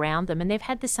develop up around them, and they've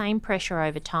had the same pressure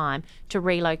over time to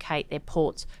relocate their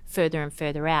ports further and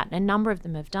further out, and a number of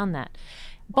them have done that.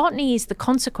 Botany is the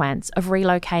consequence of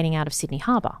relocating out of Sydney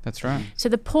Harbour. That's right. So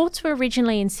the ports were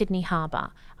originally in Sydney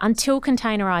Harbour until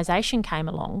containerisation came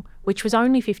along, which was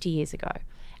only 50 years ago.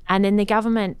 And then the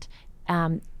government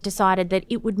decided that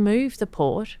it would move the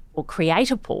port or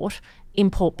create a port in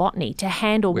Port Botany to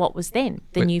handle what was then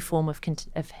the new form of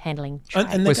handling trade.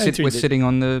 And we're sitting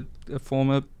on the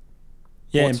former port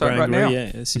in site right now.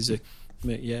 Yeah, this is a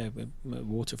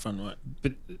waterfront, right?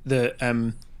 But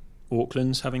the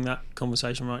Auckland's having that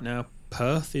conversation right now.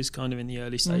 Perth is kind of in the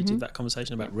early stages of that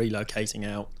conversation about relocating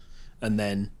out and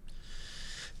then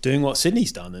doing what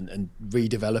Sydney's done and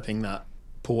redeveloping that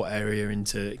port area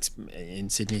into, in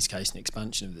Sydney's case, an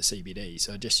expansion of the CBD.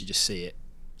 So you just see it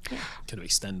kind of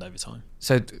extend over time.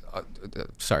 So,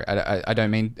 sorry, I don't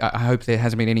mean. I hope there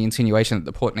hasn't been any insinuation that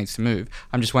the port needs to move.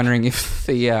 I'm just wondering if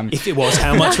the if it was,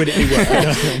 how much would it be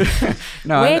worth?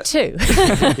 No, where to?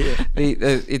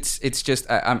 It's just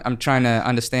I'm trying to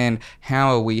understand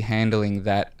how are we handling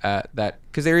that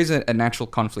because there is a natural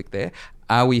conflict there.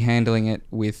 Are we handling it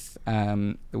with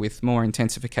more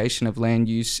intensification of land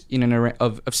use in and around,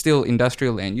 of still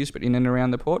industrial land use, but in and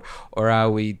around the port, or are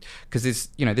we? Because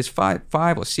there's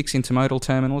five or six intermodal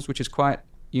terminals, which is quite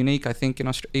unique, I think,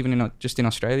 just in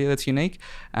Australia, that's unique.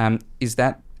 Is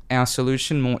that our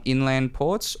solution, more inland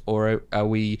ports, or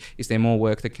is there more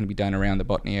work that can be done around the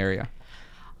Botany area?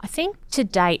 I think to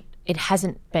date, it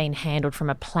hasn't been handled from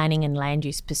a planning and land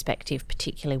use perspective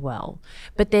particularly well.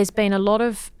 But there's been a lot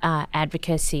of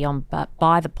advocacy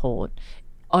by the port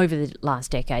over the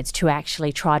last decades to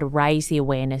actually try to raise the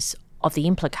awareness of the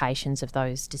implications of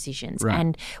those decisions. Right.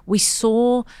 And we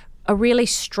saw a really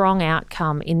strong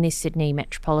outcome in this Sydney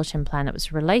Metropolitan Plan that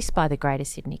was released by the Greater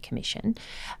Sydney Commission,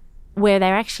 where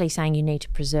they're actually saying you need to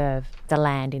preserve the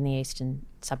land in the eastern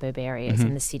suburb areas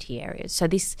and the city areas. So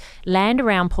this land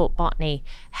around Port Botany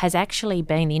has actually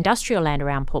been, the industrial land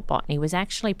around Port Botany was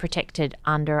actually protected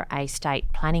under a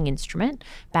state planning instrument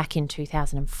back in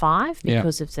 2005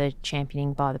 because of the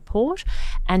championing by the port.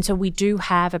 And so we do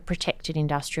have a protected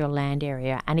industrial land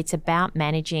area, and it's about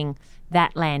managing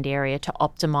that land area to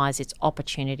optimise its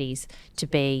opportunities to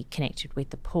be connected with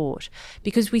the port,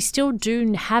 because we still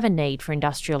do have a need for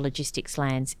industrial logistics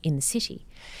lands in the city.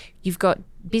 You've got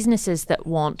businesses that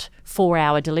want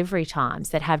 4-hour delivery times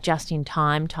that have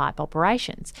just-in-time type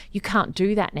operations. You can't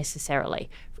do that necessarily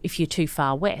if you're too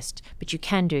far west, but you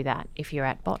can do that if you're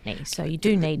at Botany. So you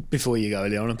do need... Before you go,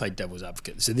 Leon, I want to play devil's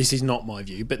advocate. So this is not my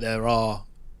view, but there are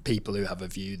people who have a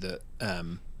view that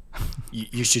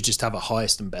you should just have a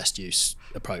highest and best use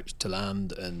approach to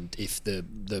land, and if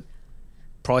the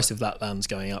price of that land's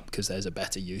going up because there's a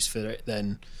better use for it,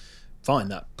 then fine,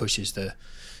 that pushes the,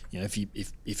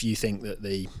 if you think that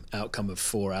the outcome of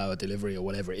 4-hour delivery or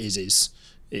whatever it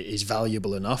is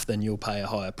valuable enough, then you'll pay a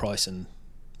higher price, and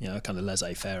kind of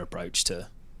laissez-faire approach to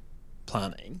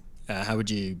planning. How would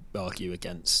you argue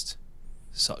against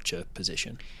such a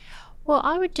position? Well,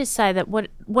 I would just say that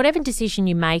whatever decision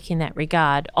you make in that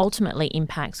regard ultimately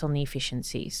impacts on the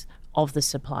efficiencies of the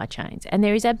supply chains. And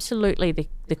there is absolutely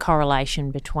the correlation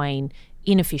between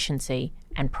inefficiency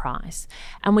and price.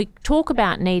 And we talk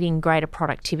about needing greater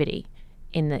productivity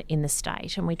in the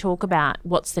state, and we talk about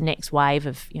what's the next wave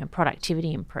of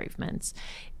productivity improvements.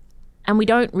 And we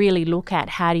don't really look at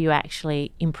how do you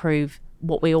actually improve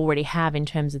what we already have in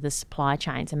terms of the supply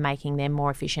chains and making them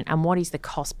more efficient, and what is the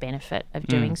cost benefit of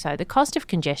doing so. The cost of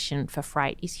congestion for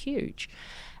freight is huge.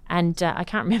 And I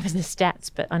can't remember the stats,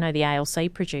 but I know the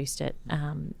ALC produced it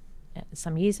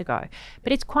some years ago.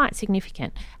 But it's quite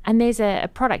significant. And there's a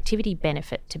productivity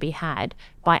benefit to be had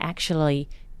by actually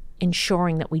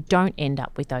ensuring that we don't end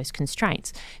up with those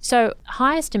constraints. So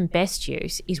highest and best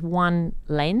use is one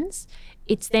lens.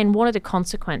 It's then what are the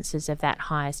consequences of that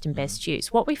highest and best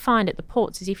use? What we find at the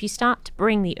ports is if you start to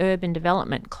bring the urban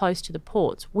development close to the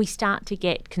ports, we start to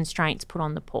get constraints put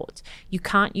on the ports. You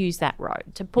can't use that road.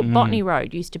 So Botany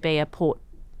Road used to be a port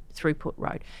throughput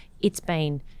road. It's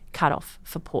been cut off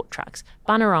for port trucks.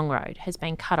 Bunurong Road has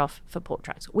been cut off for port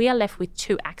trucks. We are left with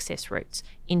 2 access routes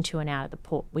into and out of the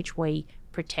port, which we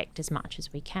protect as much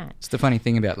as we can. It's the funny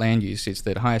thing about land use is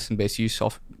that highest and best use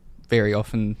very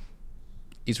often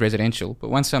is residential, but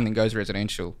once something goes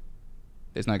residential,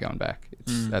 there's no going back.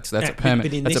 That's a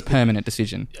permanent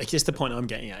decision. I guess the point I'm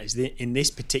getting at is that in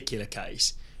this particular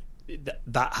case,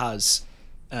 that has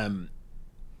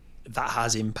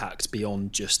impacts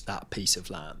beyond just that piece of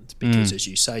land, because as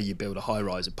you say, you build a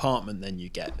high-rise apartment, then you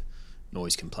get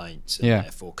noise complaints and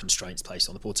therefore constraints placed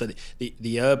on the port. So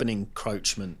the urban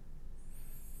encroachment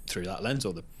through that lens,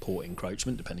 or the port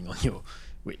encroachment, depending on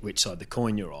which side of the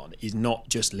coin you're on, is not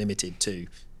just limited to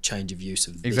change of use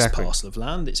of this parcel of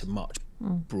land. It's a much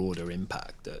broader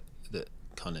impact that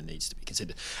kind of needs to be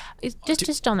considered.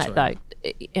 Just on that though,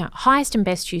 highest and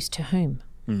best use to whom?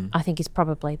 I think is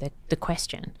probably the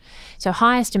question. So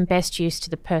highest and best use to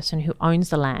the person who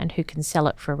owns the land, who can sell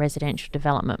it for a residential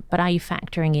development, but are you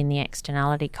factoring in the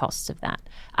externality costs of that?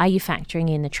 Are you factoring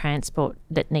in the transport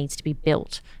that needs to be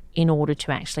built in order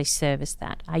to actually service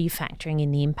that? Are you factoring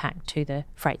in the impact to the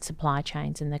freight supply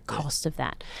chains and the cost of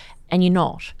that? And you're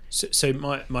not. So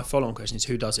my follow-on question is,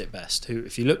 who does it best? Who,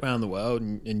 if you look around the world,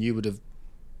 and you would have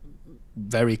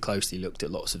very closely looked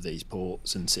at lots of these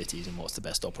ports and cities and what's the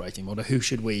best operating model, who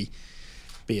should we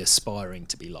be aspiring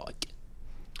to be like?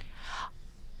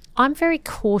 I'm very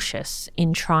cautious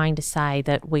in trying to say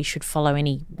that we should follow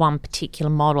any one particular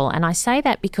model. And I say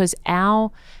that because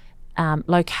our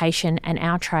location and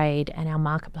our trade and our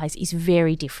marketplace is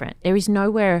very different. There is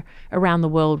nowhere around the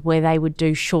world where they would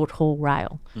do short haul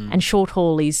rail. And short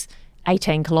haul is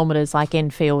 18 kilometres like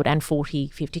Enfield and 40,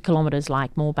 50 kilometres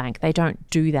like Moorebank. They don't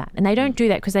do that. And they don't do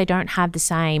that because they don't have the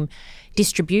same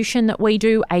distribution that we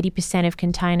do, 80% of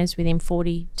containers within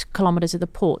 40 kilometres of the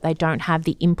port. They don't have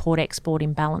the import-export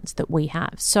imbalance that we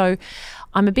have. So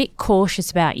I'm a bit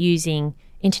cautious about using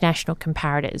international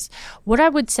comparators. What I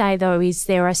would say, though, is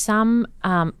there are some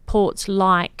ports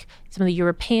like some of the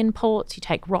European ports, you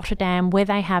take Rotterdam, where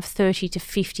they have 30 to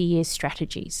 50 year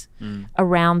strategies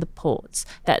around the ports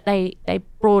that they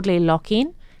broadly lock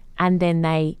in, and then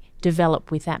they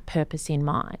develop with that purpose in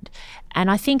mind.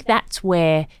 And I think that's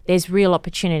where there's real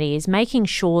opportunity, is making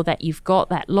sure that you've got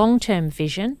that long-term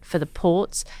vision for the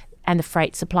ports and the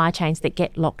freight supply chains that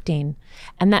get locked in.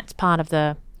 And that's part of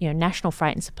the national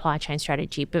freight and supply chain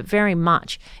strategy, but very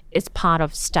much it's part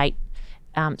of state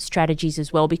strategies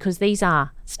as well, because these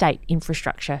are state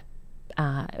infrastructure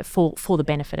for the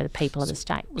benefit of the people of the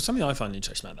state. Well, something I find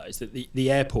interesting about that is that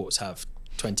the airports have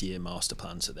 20-year master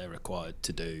plans that they're required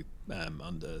to do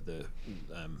under the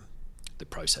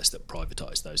process that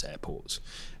privatised those airports.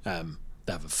 They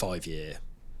have a 5-year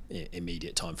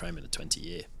immediate time frame and a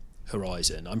 20-year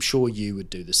horizon. I'm sure you would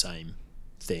do the same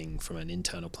thing from an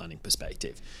internal planning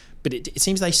perspective, but it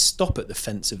seems they stop at the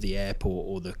fence of the airport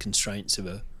or the constraints of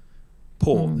a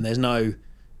port, and there's no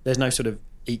sort of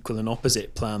equal and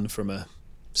opposite plan from a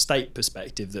state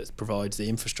perspective that provides the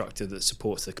infrastructure that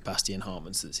supports the capacity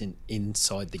enhancements that's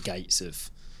inside the gates of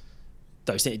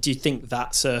those things. Do you think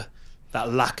that's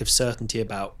that lack of certainty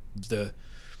about the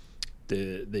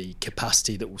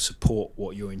capacity that will support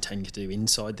what you're intending to do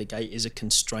inside the gate is a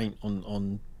constraint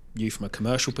on you from a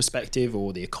commercial perspective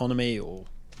or the economy? Or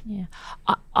yeah,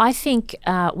 I think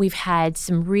we've had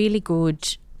some really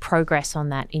good progress on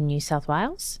that in New South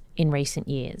Wales in recent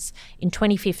years. In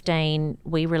 2015,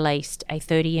 we released a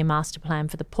 30-year master plan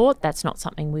for the port. That's not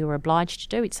something we were obliged to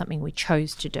do. It's something we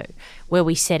chose to do, where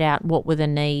we set out what were the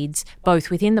needs both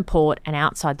within the port and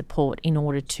outside the port in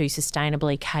order to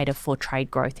sustainably cater for trade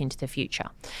growth into the future.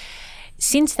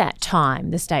 Since that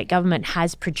time, the state government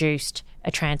has produced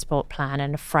a transport plan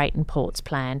and a freight and ports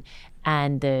plan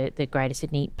and the Greater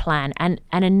Sydney plan, and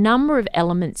a number of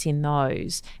elements in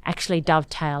those actually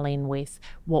dovetail in with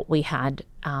what we had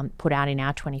put out in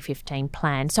our 2015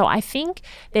 plan. So I think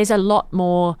there's a lot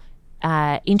more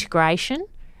integration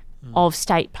of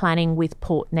state planning with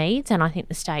port needs, and I think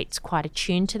the state's quite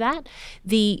attuned to that.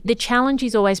 The challenge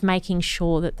is always making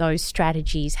sure that those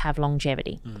strategies have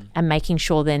longevity and making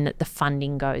sure then that the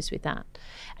funding goes with that.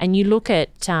 And you look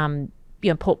at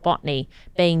Port Botany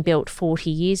being built 40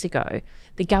 years ago,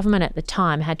 the government at the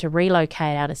time had to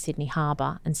relocate out of Sydney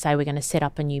Harbour and say, we're going to set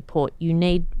up a new port. You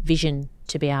need vision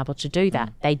to be able to do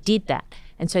that. They did that.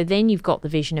 And so then you've got the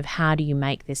vision of how do you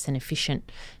make this an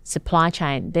efficient supply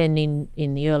chain. Then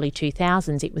in the early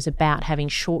 2000s, it was about having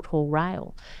short-haul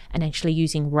rail and actually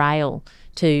using rail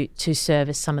to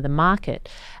service some of the market.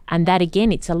 And that,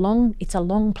 again, it's a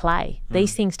long play.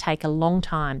 These things take a long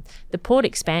time. The port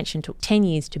expansion took 10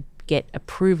 years to get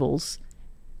approvals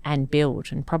and build,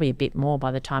 and probably a bit more by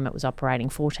the time it was operating,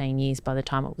 14 years by the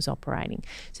time it was operating.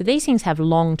 So these things have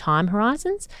long time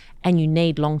horizons, and you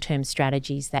need long-term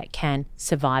strategies that can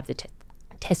survive the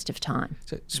test of time.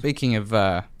 So speaking of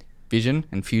vision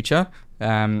and future,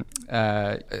 another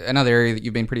area that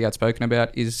you've been pretty outspoken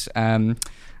about is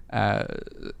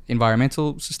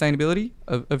environmental sustainability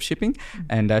of shipping,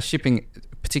 and shipping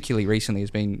particularly recently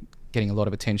has been getting a lot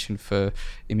of attention for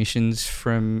emissions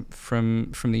from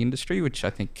the industry, which I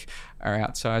think are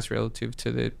outsized relative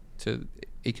to the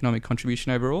economic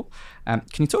contribution overall. Can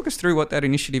you talk us through what that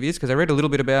initiative is? Because I read a little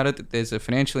bit about it, that there's a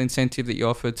financial incentive that you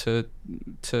offer to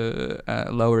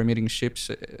lower emitting ships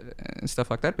and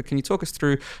stuff like that. But can you talk us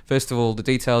through, first of all, the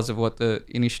details of what the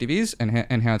initiative is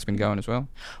and how it's been going as well?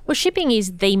 Well, shipping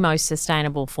is the most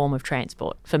sustainable form of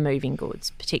transport for moving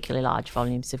goods, particularly large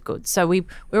volumes of goods. So we're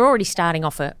already starting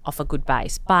off a good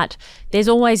base, but there's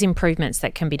always improvements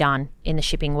that can be done in the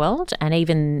shipping world. And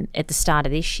even at the start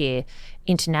of this year,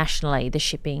 internationally, the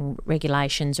shipping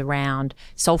regulations around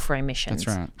sulphur emissions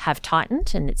have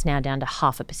tightened, and it's now down to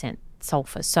 0.5%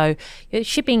 sulphur. So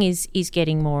shipping is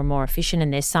getting more and more efficient,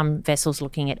 and there's some vessels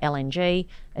looking at LNG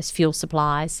as fuel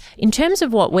supplies. In terms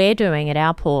of what we're doing at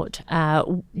our port,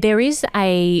 there is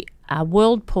a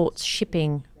World Ports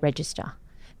Shipping Register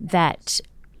that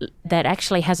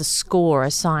actually has a score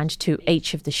assigned to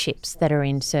each of the ships that are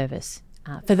in service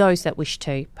for those that wish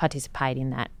to participate in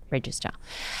that register.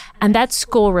 And that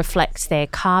score reflects their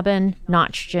carbon,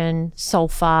 nitrogen,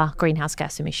 sulphur, greenhouse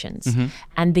gas emissions.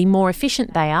 And the more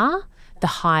efficient they are, the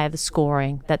higher the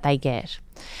scoring that they get.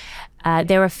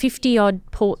 There are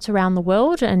 50-odd ports around the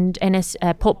world, and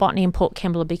Port Botany and Port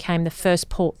Kembla became the first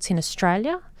ports in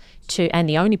Australia and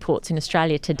the only ports in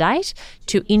Australia to date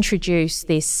to introduce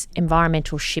this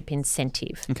environmental ship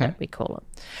incentive, that we call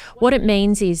it. What it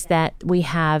means is that we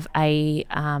have a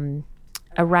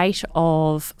rate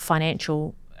of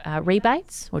financial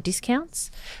rebates or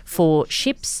discounts for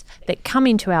ships that come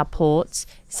into our ports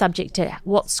subject to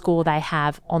what score they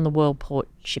have on the World Port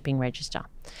Shipping Register.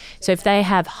 So if they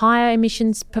have higher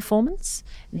emissions performance,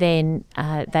 then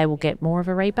they will get more of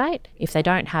a rebate. If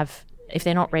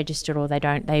they're not registered or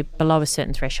they're below a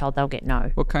certain threshold, they'll get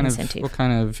no incentive. What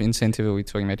kind of incentive are we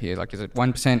talking about here? Like, is it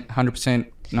 1%,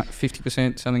 100%,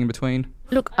 50%, something in between?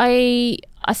 Look, I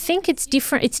think it's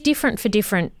different. It's different for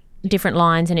different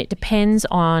lines, and it depends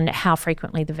on how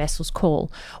frequently the vessels call.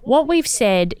 What we've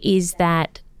said is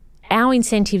that our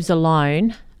incentives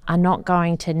alone are not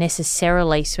going to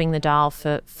necessarily swing the dial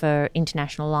for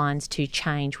international lines to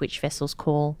change which vessels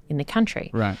call in the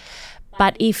country. Right.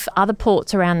 But if other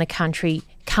ports around the country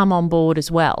come on board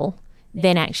as well,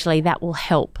 then actually that will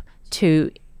help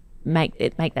to make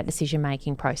that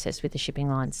decision-making process with the shipping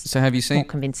lines. So have you seen more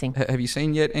convincing? Have you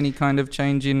seen yet any kind of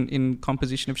change in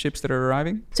composition of ships that are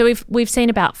arriving? So we've seen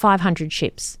about 500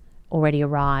 ships already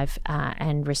arrive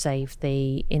and receive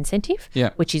the incentive,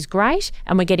 which is great,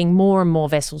 and we're getting more and more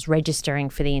vessels registering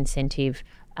for the incentive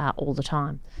all the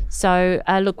time. So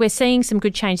look, we're seeing some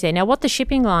good change there. Now, what the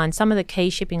shipping lines, some of the key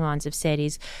shipping lines have said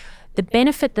is the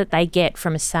benefit that they get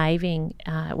from a saving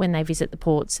when they visit the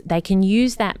ports, they can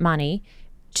use that money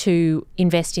to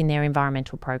invest in their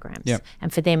environmental programs. Yep.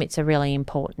 And for them, it's a really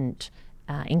important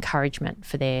encouragement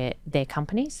for their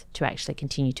companies to actually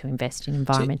continue to invest in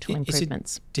environmental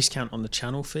improvements. Is it discount on the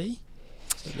channel fee?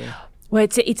 Well,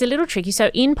 it's a little tricky. So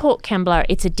in Port Kembla,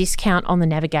 it's a discount on the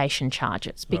navigation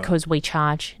charges because we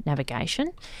charge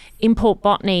navigation. In Port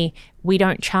Botany, we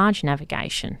don't charge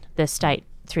navigation. The state,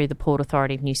 through the Port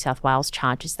Authority of New South Wales,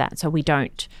 charges that. So we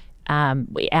don't.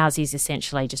 Ours is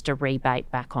essentially just a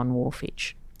rebate back on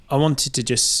wharfage. I wanted to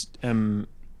just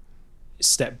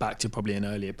step back to probably an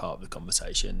earlier part of the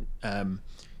conversation.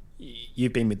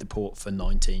 You've been with the port for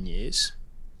 19 years.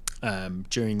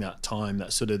 During that time,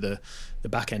 that's sort of the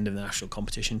back end of the national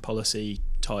competition policy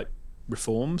type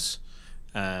reforms.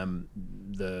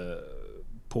 The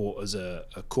port as a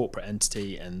corporate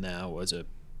entity and now as a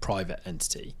private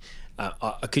entity.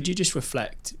 Could you just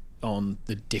reflect on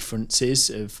the differences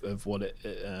of what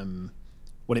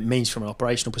it means from an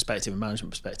operational perspective, a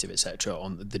management perspective, etc.,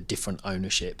 on the different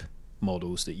ownership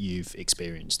models that you've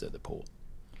experienced at the port?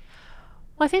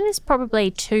 Well, I think there's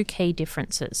probably two key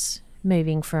differences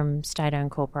moving from state-owned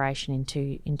corporation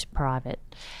into private.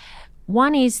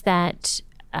 One is that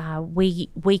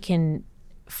we can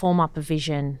form up a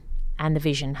vision, and the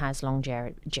vision has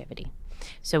longevity.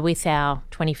 So with our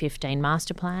 2015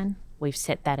 master plan, we've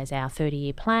set that as our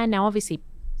 30-year plan. Now, obviously,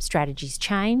 strategies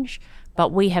change,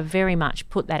 but we have very much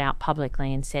put that out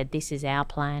publicly and said this is our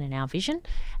plan and our vision,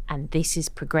 and this is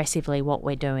progressively what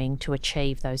we're doing to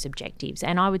achieve those objectives.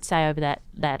 And I would say over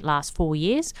that last 4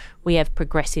 years, we have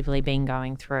progressively been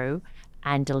going through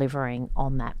and delivering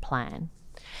on that plan.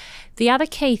 The other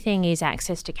key thing is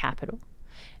access to capital.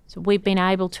 So we've been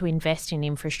able to invest in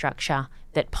infrastructure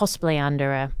that possibly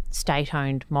under a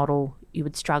state-owned model you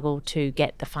would struggle to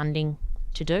get the funding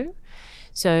to do.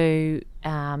 So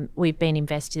we've been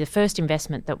invested. The first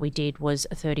investment that we did was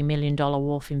a $30 million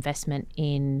wharf investment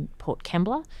in Port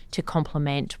Kembla to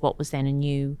complement what was then a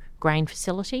new grain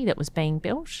facility that was being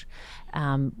built.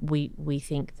 We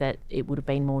think that it would have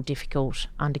been more difficult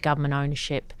under government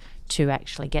ownership to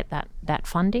actually get that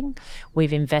funding.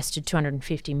 We've invested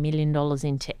 $250 million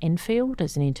into Enfield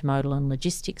as an intermodal and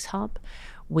logistics hub.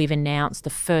 We've announced the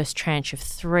first tranche of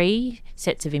 3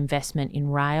 sets of investment in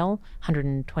rail,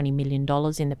 $120 million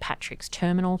in the Patrick's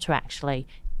terminal to actually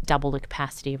double the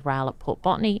capacity of rail at Port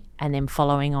Botany, and then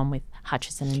following on with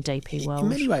Hutchison and DP World. In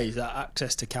many ways, that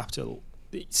access to capital,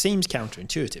 it seems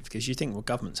counterintuitive because you think, well,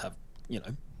 governments have,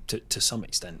 to some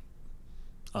extent,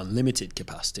 unlimited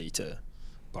capacity to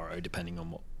borrow depending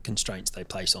on what constraints they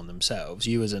place on themselves.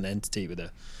 You as an entity with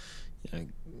a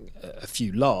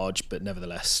few large but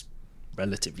nevertheless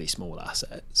relatively small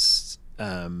assets,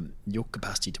 your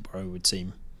capacity to borrow would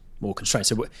seem more constrained.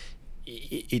 So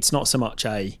it's not so much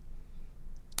a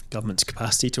government's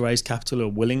capacity to raise capital or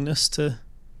willingness to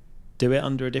do it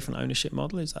under a different ownership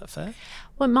model. Is that fair?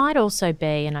 Well, it might also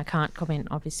be, and I can't comment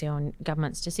obviously on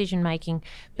government's decision making,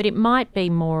 but it might be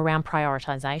more around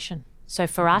prioritisation. So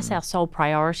for us, our sole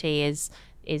priority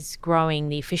is growing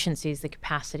the efficiencies, the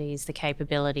capacities, the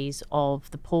capabilities of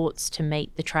the ports to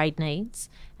meet the trade needs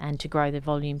and to grow the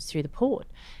volumes through the port.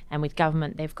 And with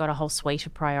government, they've got a whole suite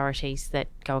of priorities that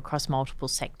go across multiple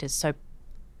sectors. So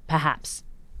perhaps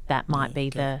that might be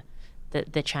the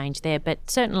change there.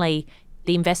 But certainly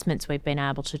the investments we've been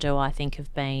able to do, I think,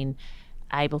 have been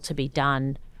able to be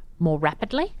done more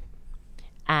rapidly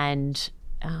and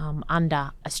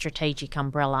under a strategic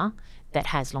umbrella that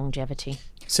has longevity.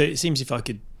 So it seems, if I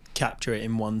could capture it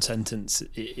in one sentence,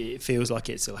 it feels like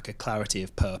it's like a clarity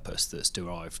of purpose that's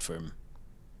derived from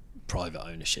private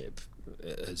ownership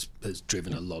has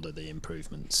driven a lot of the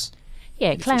improvements.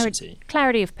 Yeah,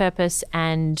 clarity of purpose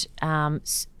and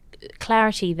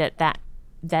clarity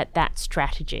that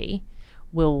strategy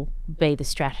will be the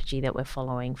strategy that we're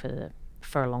following for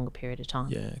a longer period of time.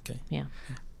 Yeah. Okay. Yeah.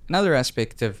 Another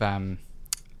aspect of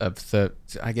the,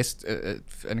 I guess,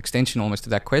 an extension almost to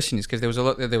that question is because there was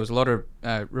a lot of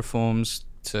reforms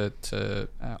to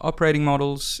operating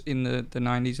models in the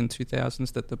 90s and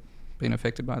 2000s that been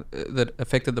affected by that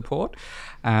affected the port.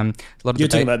 A lot of You're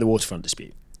talking about the waterfront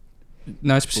dispute.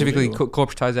 No, specifically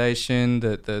corporatisation,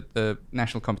 the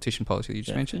national competition policy that you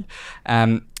just mentioned.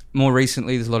 More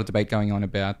recently, there's a lot of debate going on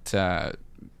about a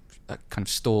kind of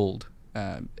stalled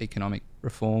economic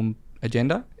reform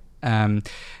agenda, and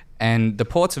the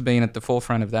ports have been at the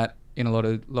forefront of that in a lot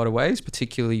of ways,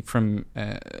 particularly from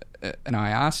an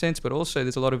IR sense, but also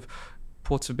there's a lot of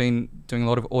ports have been doing a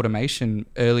lot of automation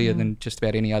earlier than just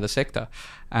about any other sector.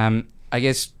 I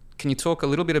guess, can you talk a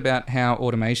little bit about how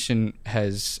automation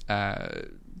has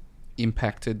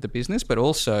impacted the business, but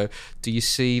also do you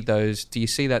see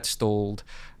that stalled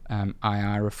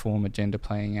IR reform agenda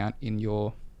playing out in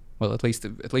your, well, at least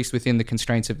within the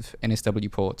constraints of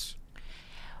NSW Ports?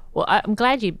 Well, I'm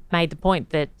glad you made the point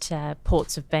that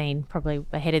ports have been probably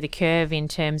ahead of the curve in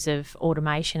terms of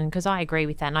automation, because I agree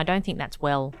with that, and I don't think that's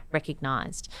well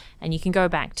recognised. And you can go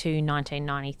back to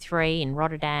 1993 in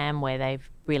Rotterdam, where they've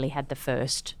really had the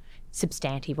first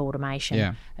substantive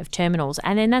automation of terminals,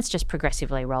 and then that's just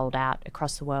progressively rolled out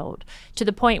across the world to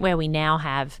the point where we now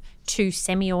have 2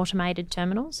 semi-automated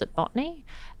terminals at Botany.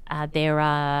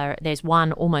 There's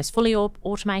one almost fully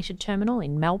automated terminal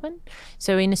in Melbourne.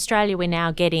 So in Australia, we're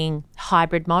now getting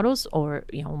hybrid models, or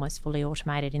almost fully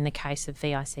automated in the case of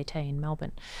VICT in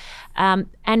Melbourne.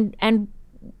 And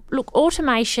look,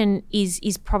 automation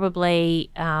is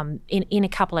probably in a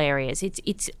couple of areas.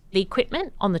 It's the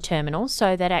equipment on the terminal,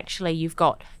 so that actually you've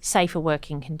got safer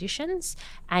working conditions,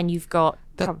 and you've got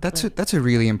that's a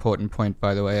really important point,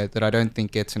 by the way, that I don't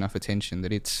think gets enough attention.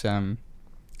 That it's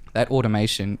that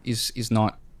automation is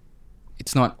not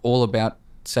all about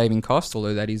saving cost,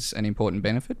 although that is an important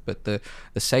benefit, but the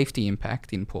safety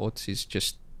impact in ports is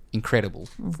just incredible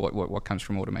for what comes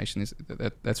from automation. Is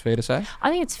that's fair to say? I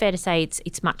think it's fair to say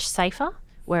it's much safer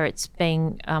where it's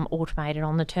being automated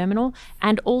on the terminal,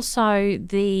 and also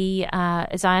the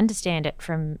as I understand it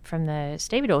from the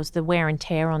stevedores, the wear and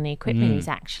tear on the equipment is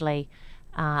actually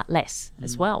less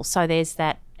as well. So there's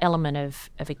that element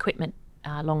of equipment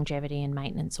longevity and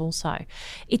maintenance also.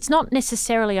 It's not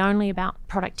necessarily only about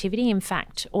productivity. In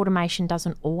fact, automation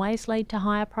doesn't always lead to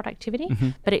higher productivity,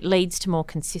 but it leads to more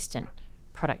consistent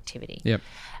productivity. Yep.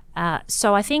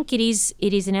 So I think it is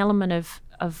an element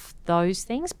of those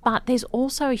things, but there's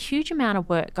also a huge amount of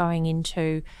work going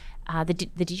into the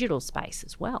digital space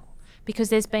as well, because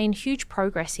there's been huge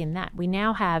progress in that. We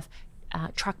now have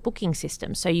truck booking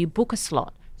systems, so you book a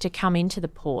slot to come into the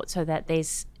port, so that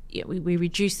we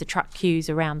reduce the truck queues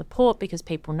around the port, because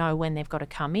people know when they've got to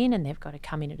come in, and they've got to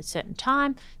come in at a certain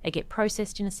time, they get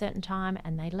processed in a certain time,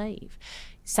 and they leave.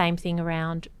 Same thing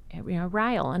around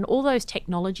rail, and all those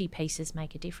technology pieces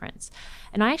make a difference.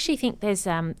 And I actually think there's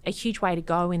a huge way to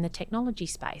go in the technology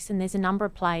space, and there's a number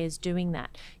of players doing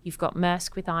that. You've got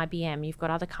Maersk with IBM, you've got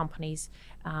other companies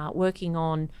working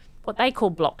on what they call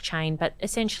blockchain, but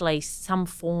essentially some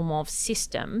form of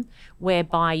system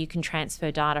whereby you can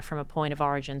transfer data from a point of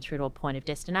origin through to a point of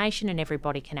destination, and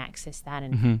everybody can access that,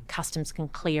 and customs can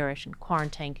clear it, and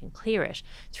quarantine can clear it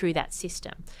through that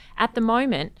system. At the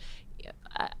moment,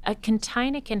 a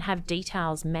container can have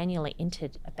details manually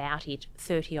entered about it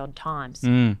 30 odd times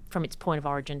from its point of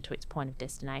origin to its point of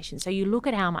destination. So you look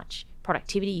at how much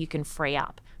productivity you can free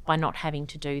up by not having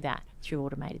to do that through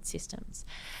automated systems.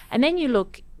 And then you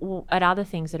look at other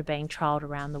things that are being trialled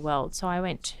around the world. So I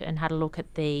went and had a look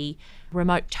at the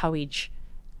remote towage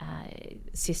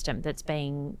system that's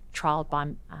being trialled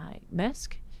by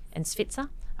Maersk and Svitzer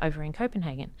over in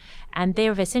Copenhagen. And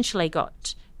they've essentially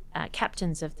got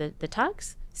captains of the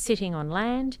tugs sitting on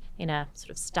land in a sort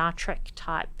of Star Trek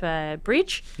type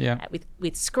bridge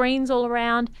with screens all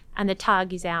around, and the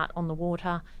tug is out on the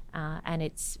water, and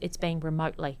it's being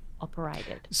remotely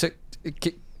operated. So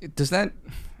does that,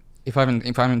 if I'm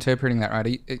interpreting that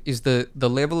right, is the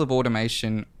level of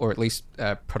automation, or at least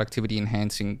productivity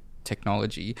enhancing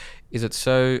technology, is it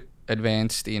so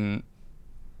advanced in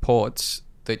ports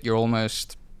that you're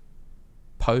almost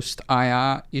post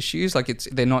IR issues? Like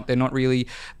they're not really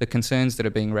the concerns that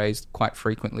are being raised quite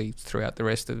frequently throughout the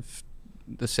rest of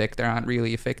the sector aren't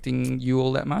really affecting you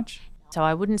all that much? So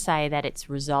I wouldn't say that it's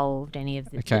resolved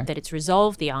that it's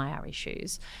resolved the IR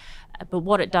issues, but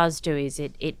what it does do is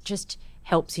it just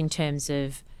helps in terms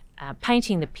of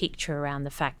painting the picture around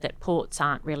the fact that ports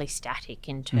aren't really static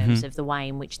in terms of the way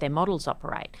in which their models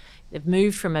operate. They've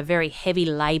moved from a very heavy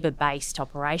labour-based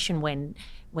operation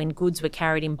when goods were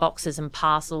carried in boxes and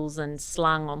parcels and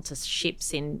slung onto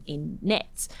ships in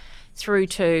nets, through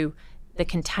to the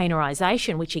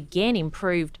containerisation, which again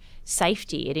improved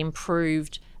safety, it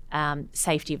improved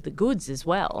safety of the goods as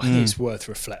well. I think it's worth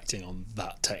reflecting on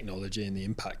that technology and the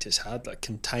impact it's had. Like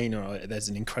there's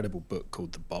an incredible book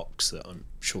called The Box that I'm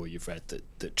sure you've read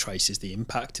that traces the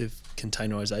impact of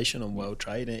containerization on world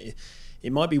trade.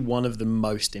 It might be one of the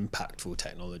most impactful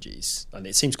technologies, and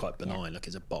it seems quite benign, like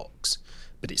it's a box,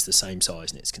 but it's the same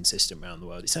size and it's consistent around the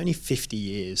world. It's only 50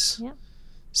 years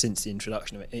since the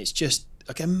introduction of it, and it's just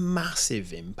like a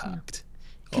massive impact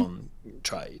on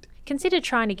trade. Consider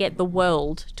trying to get the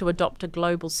world to adopt a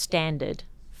global standard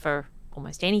for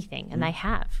almost anything, and they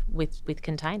have with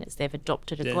containers. They've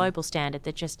adopted a global standard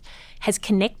that just has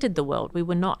connected the world. We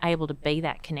were not able to be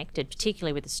that connected,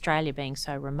 particularly with Australia being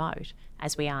so remote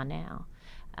as we are now.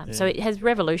 So it has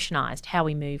revolutionised how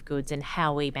we move goods and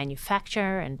how we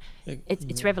manufacture, and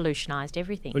it's revolutionised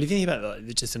everything. Well, if you think about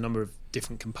just the number of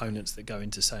different components that go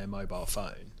into, say, a mobile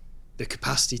phone, the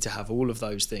capacity to have all of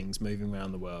those things moving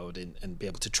around the world and be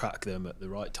able to track them at the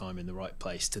right time in the right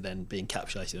place to then be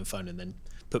encapsulated in a phone and then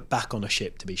put back on a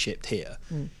ship to be shipped here.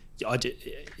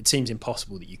 It seems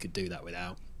impossible that you could do that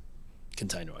without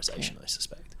containerization, I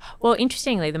suspect. Well,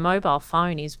 interestingly, the mobile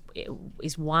phone is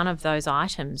one of those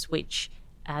items which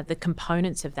the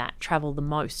components of that travel the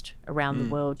most around the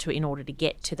world in order to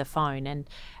get to the phone. And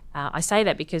I say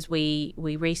that because we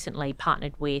recently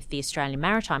partnered with the Australian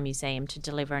Maritime Museum to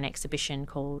deliver an exhibition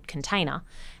called Container,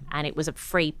 and it was a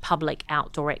free public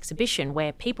outdoor exhibition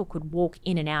where people could walk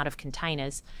in and out of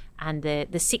containers, and the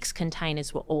 6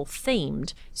 containers were all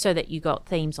themed so that you got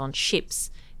themes on ships,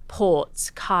 ports,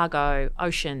 cargo,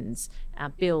 oceans,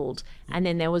 build. And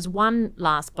then there was one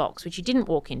last box which you didn't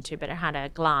walk into, but it had a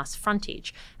glass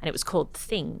frontage, and it was called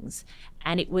Things.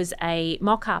 And it was a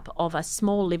mock-up of a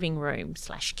small living room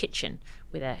 / kitchen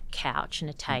with a couch and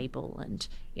a table and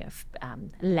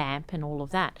lamp and all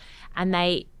of that. And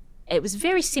it was a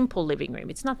very simple living room.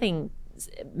 It's nothing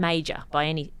major by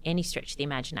any stretch of the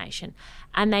imagination.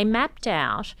 And they mapped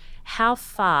out how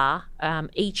far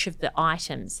each of the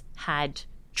items had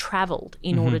travelled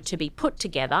in order to be put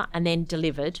together and then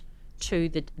delivered to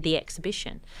the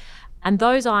exhibition. And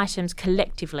those items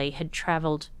collectively had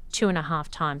travelled 2.5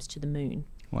 times to the moon.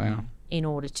 Wow. In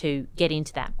order to get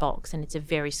into that box. And it's a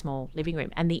very small living room.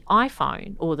 And the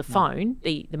iPhone, or the phone,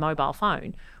 the mobile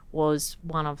phone, was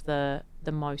one of the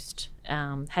most,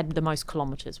 had the most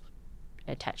kilometres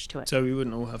attached to it. So we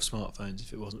wouldn't all have smartphones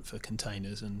if it wasn't for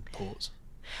containers and ports?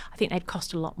 I think they'd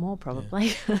cost a lot more,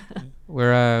 probably.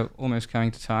 We're almost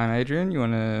coming to time, Adrian. You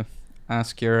want to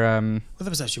ask your... Well, that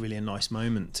was actually really a nice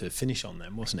moment to finish on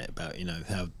then, wasn't it? About,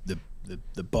 how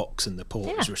the box and the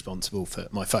port was responsible for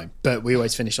my phone. But we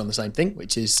always finish on the same thing,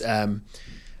 which is...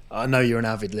 I know you're an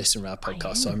avid listener of our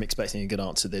podcast, so I'm expecting a good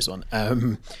answer to this one.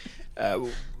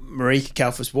 Marika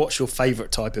Calfas, what's your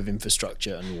favourite type of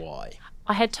infrastructure and why?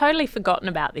 I had totally forgotten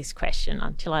about this question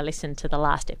until I listened to the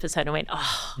last episode and went,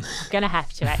 I'm going to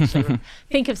have to actually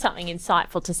think of something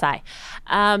insightful to say.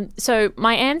 So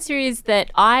my answer is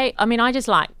that I just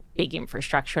like big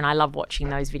infrastructure, and I love watching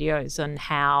those videos on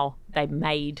how they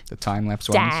made the time-lapse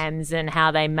dams and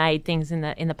how they made things in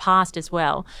the past as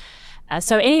well.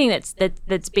 So anything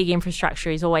that's big infrastructure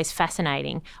is always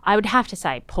fascinating. I would have to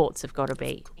say ports have got to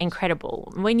be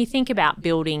incredible. When you think about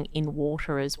building in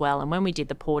water as well, and when we did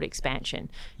the port expansion,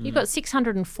 you've got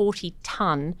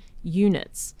 640-tonne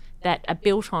units that are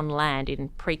built on land in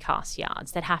precast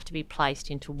yards that have to be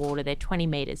placed into water. They're 20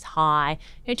 metres high.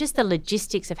 Just the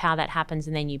logistics of how that happens,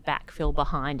 and then you backfill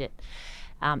behind it.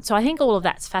 So I think all of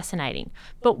that's fascinating.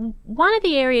 But one of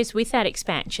the areas with that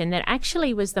expansion that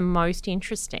actually was the most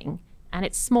interesting, and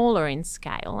it's smaller in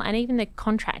scale, and even the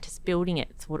contractors building it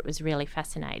thought it was really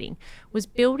fascinating, was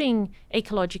building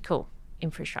ecological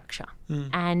infrastructure.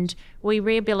 And we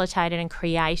rehabilitated and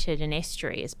created an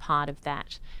estuary as part of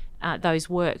that. Those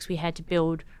works, we had to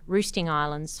build roosting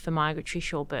islands for migratory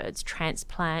shorebirds,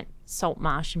 transplant salt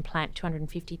marsh and plant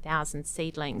 250,000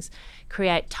 seedlings,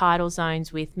 create tidal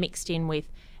zones mixed in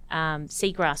with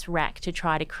seagrass rack to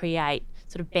try to create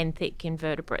sort of benthic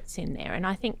invertebrates in there. And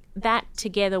I think that,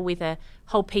 together with a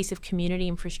whole piece of community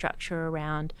infrastructure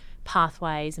around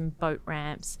pathways and boat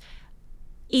ramps,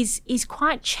 is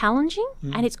quite challenging.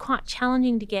 And it's quite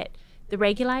challenging to get the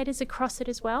regulators across it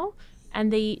as well.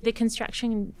 And the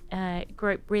construction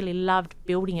group really loved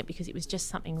building it because it was just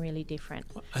something really different.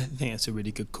 I think that's a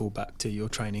really good callback to your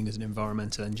training as an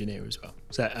environmental engineer as well.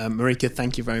 So, Marika,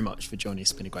 thank you very much for joining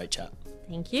us. It's been a great chat.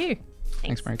 Thank you.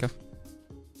 Thanks, Marika.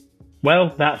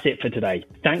 Well, that's it for today.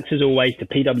 Thanks as always to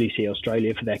PwC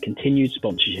Australia for their continued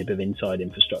sponsorship of Inside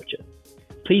Infrastructure.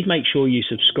 Please make sure you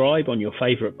subscribe on your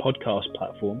favourite podcast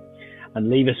platform and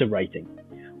leave us a rating.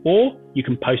 Or you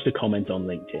can post a comment on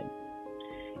LinkedIn.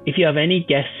 If you have any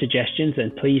guest suggestions,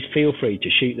 then please feel free to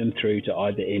shoot them through to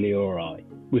either Ilya or I.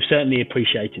 We've certainly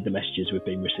appreciated the messages we've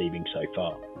been receiving so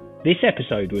far. This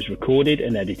episode was recorded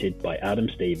and edited by Adam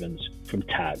Stevens from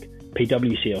TAG,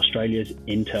 PwC Australia's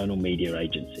internal media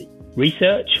agency.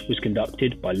 Research was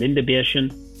conducted by Linda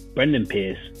Bierschen, Brendan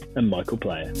Pearce and Michael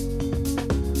Player.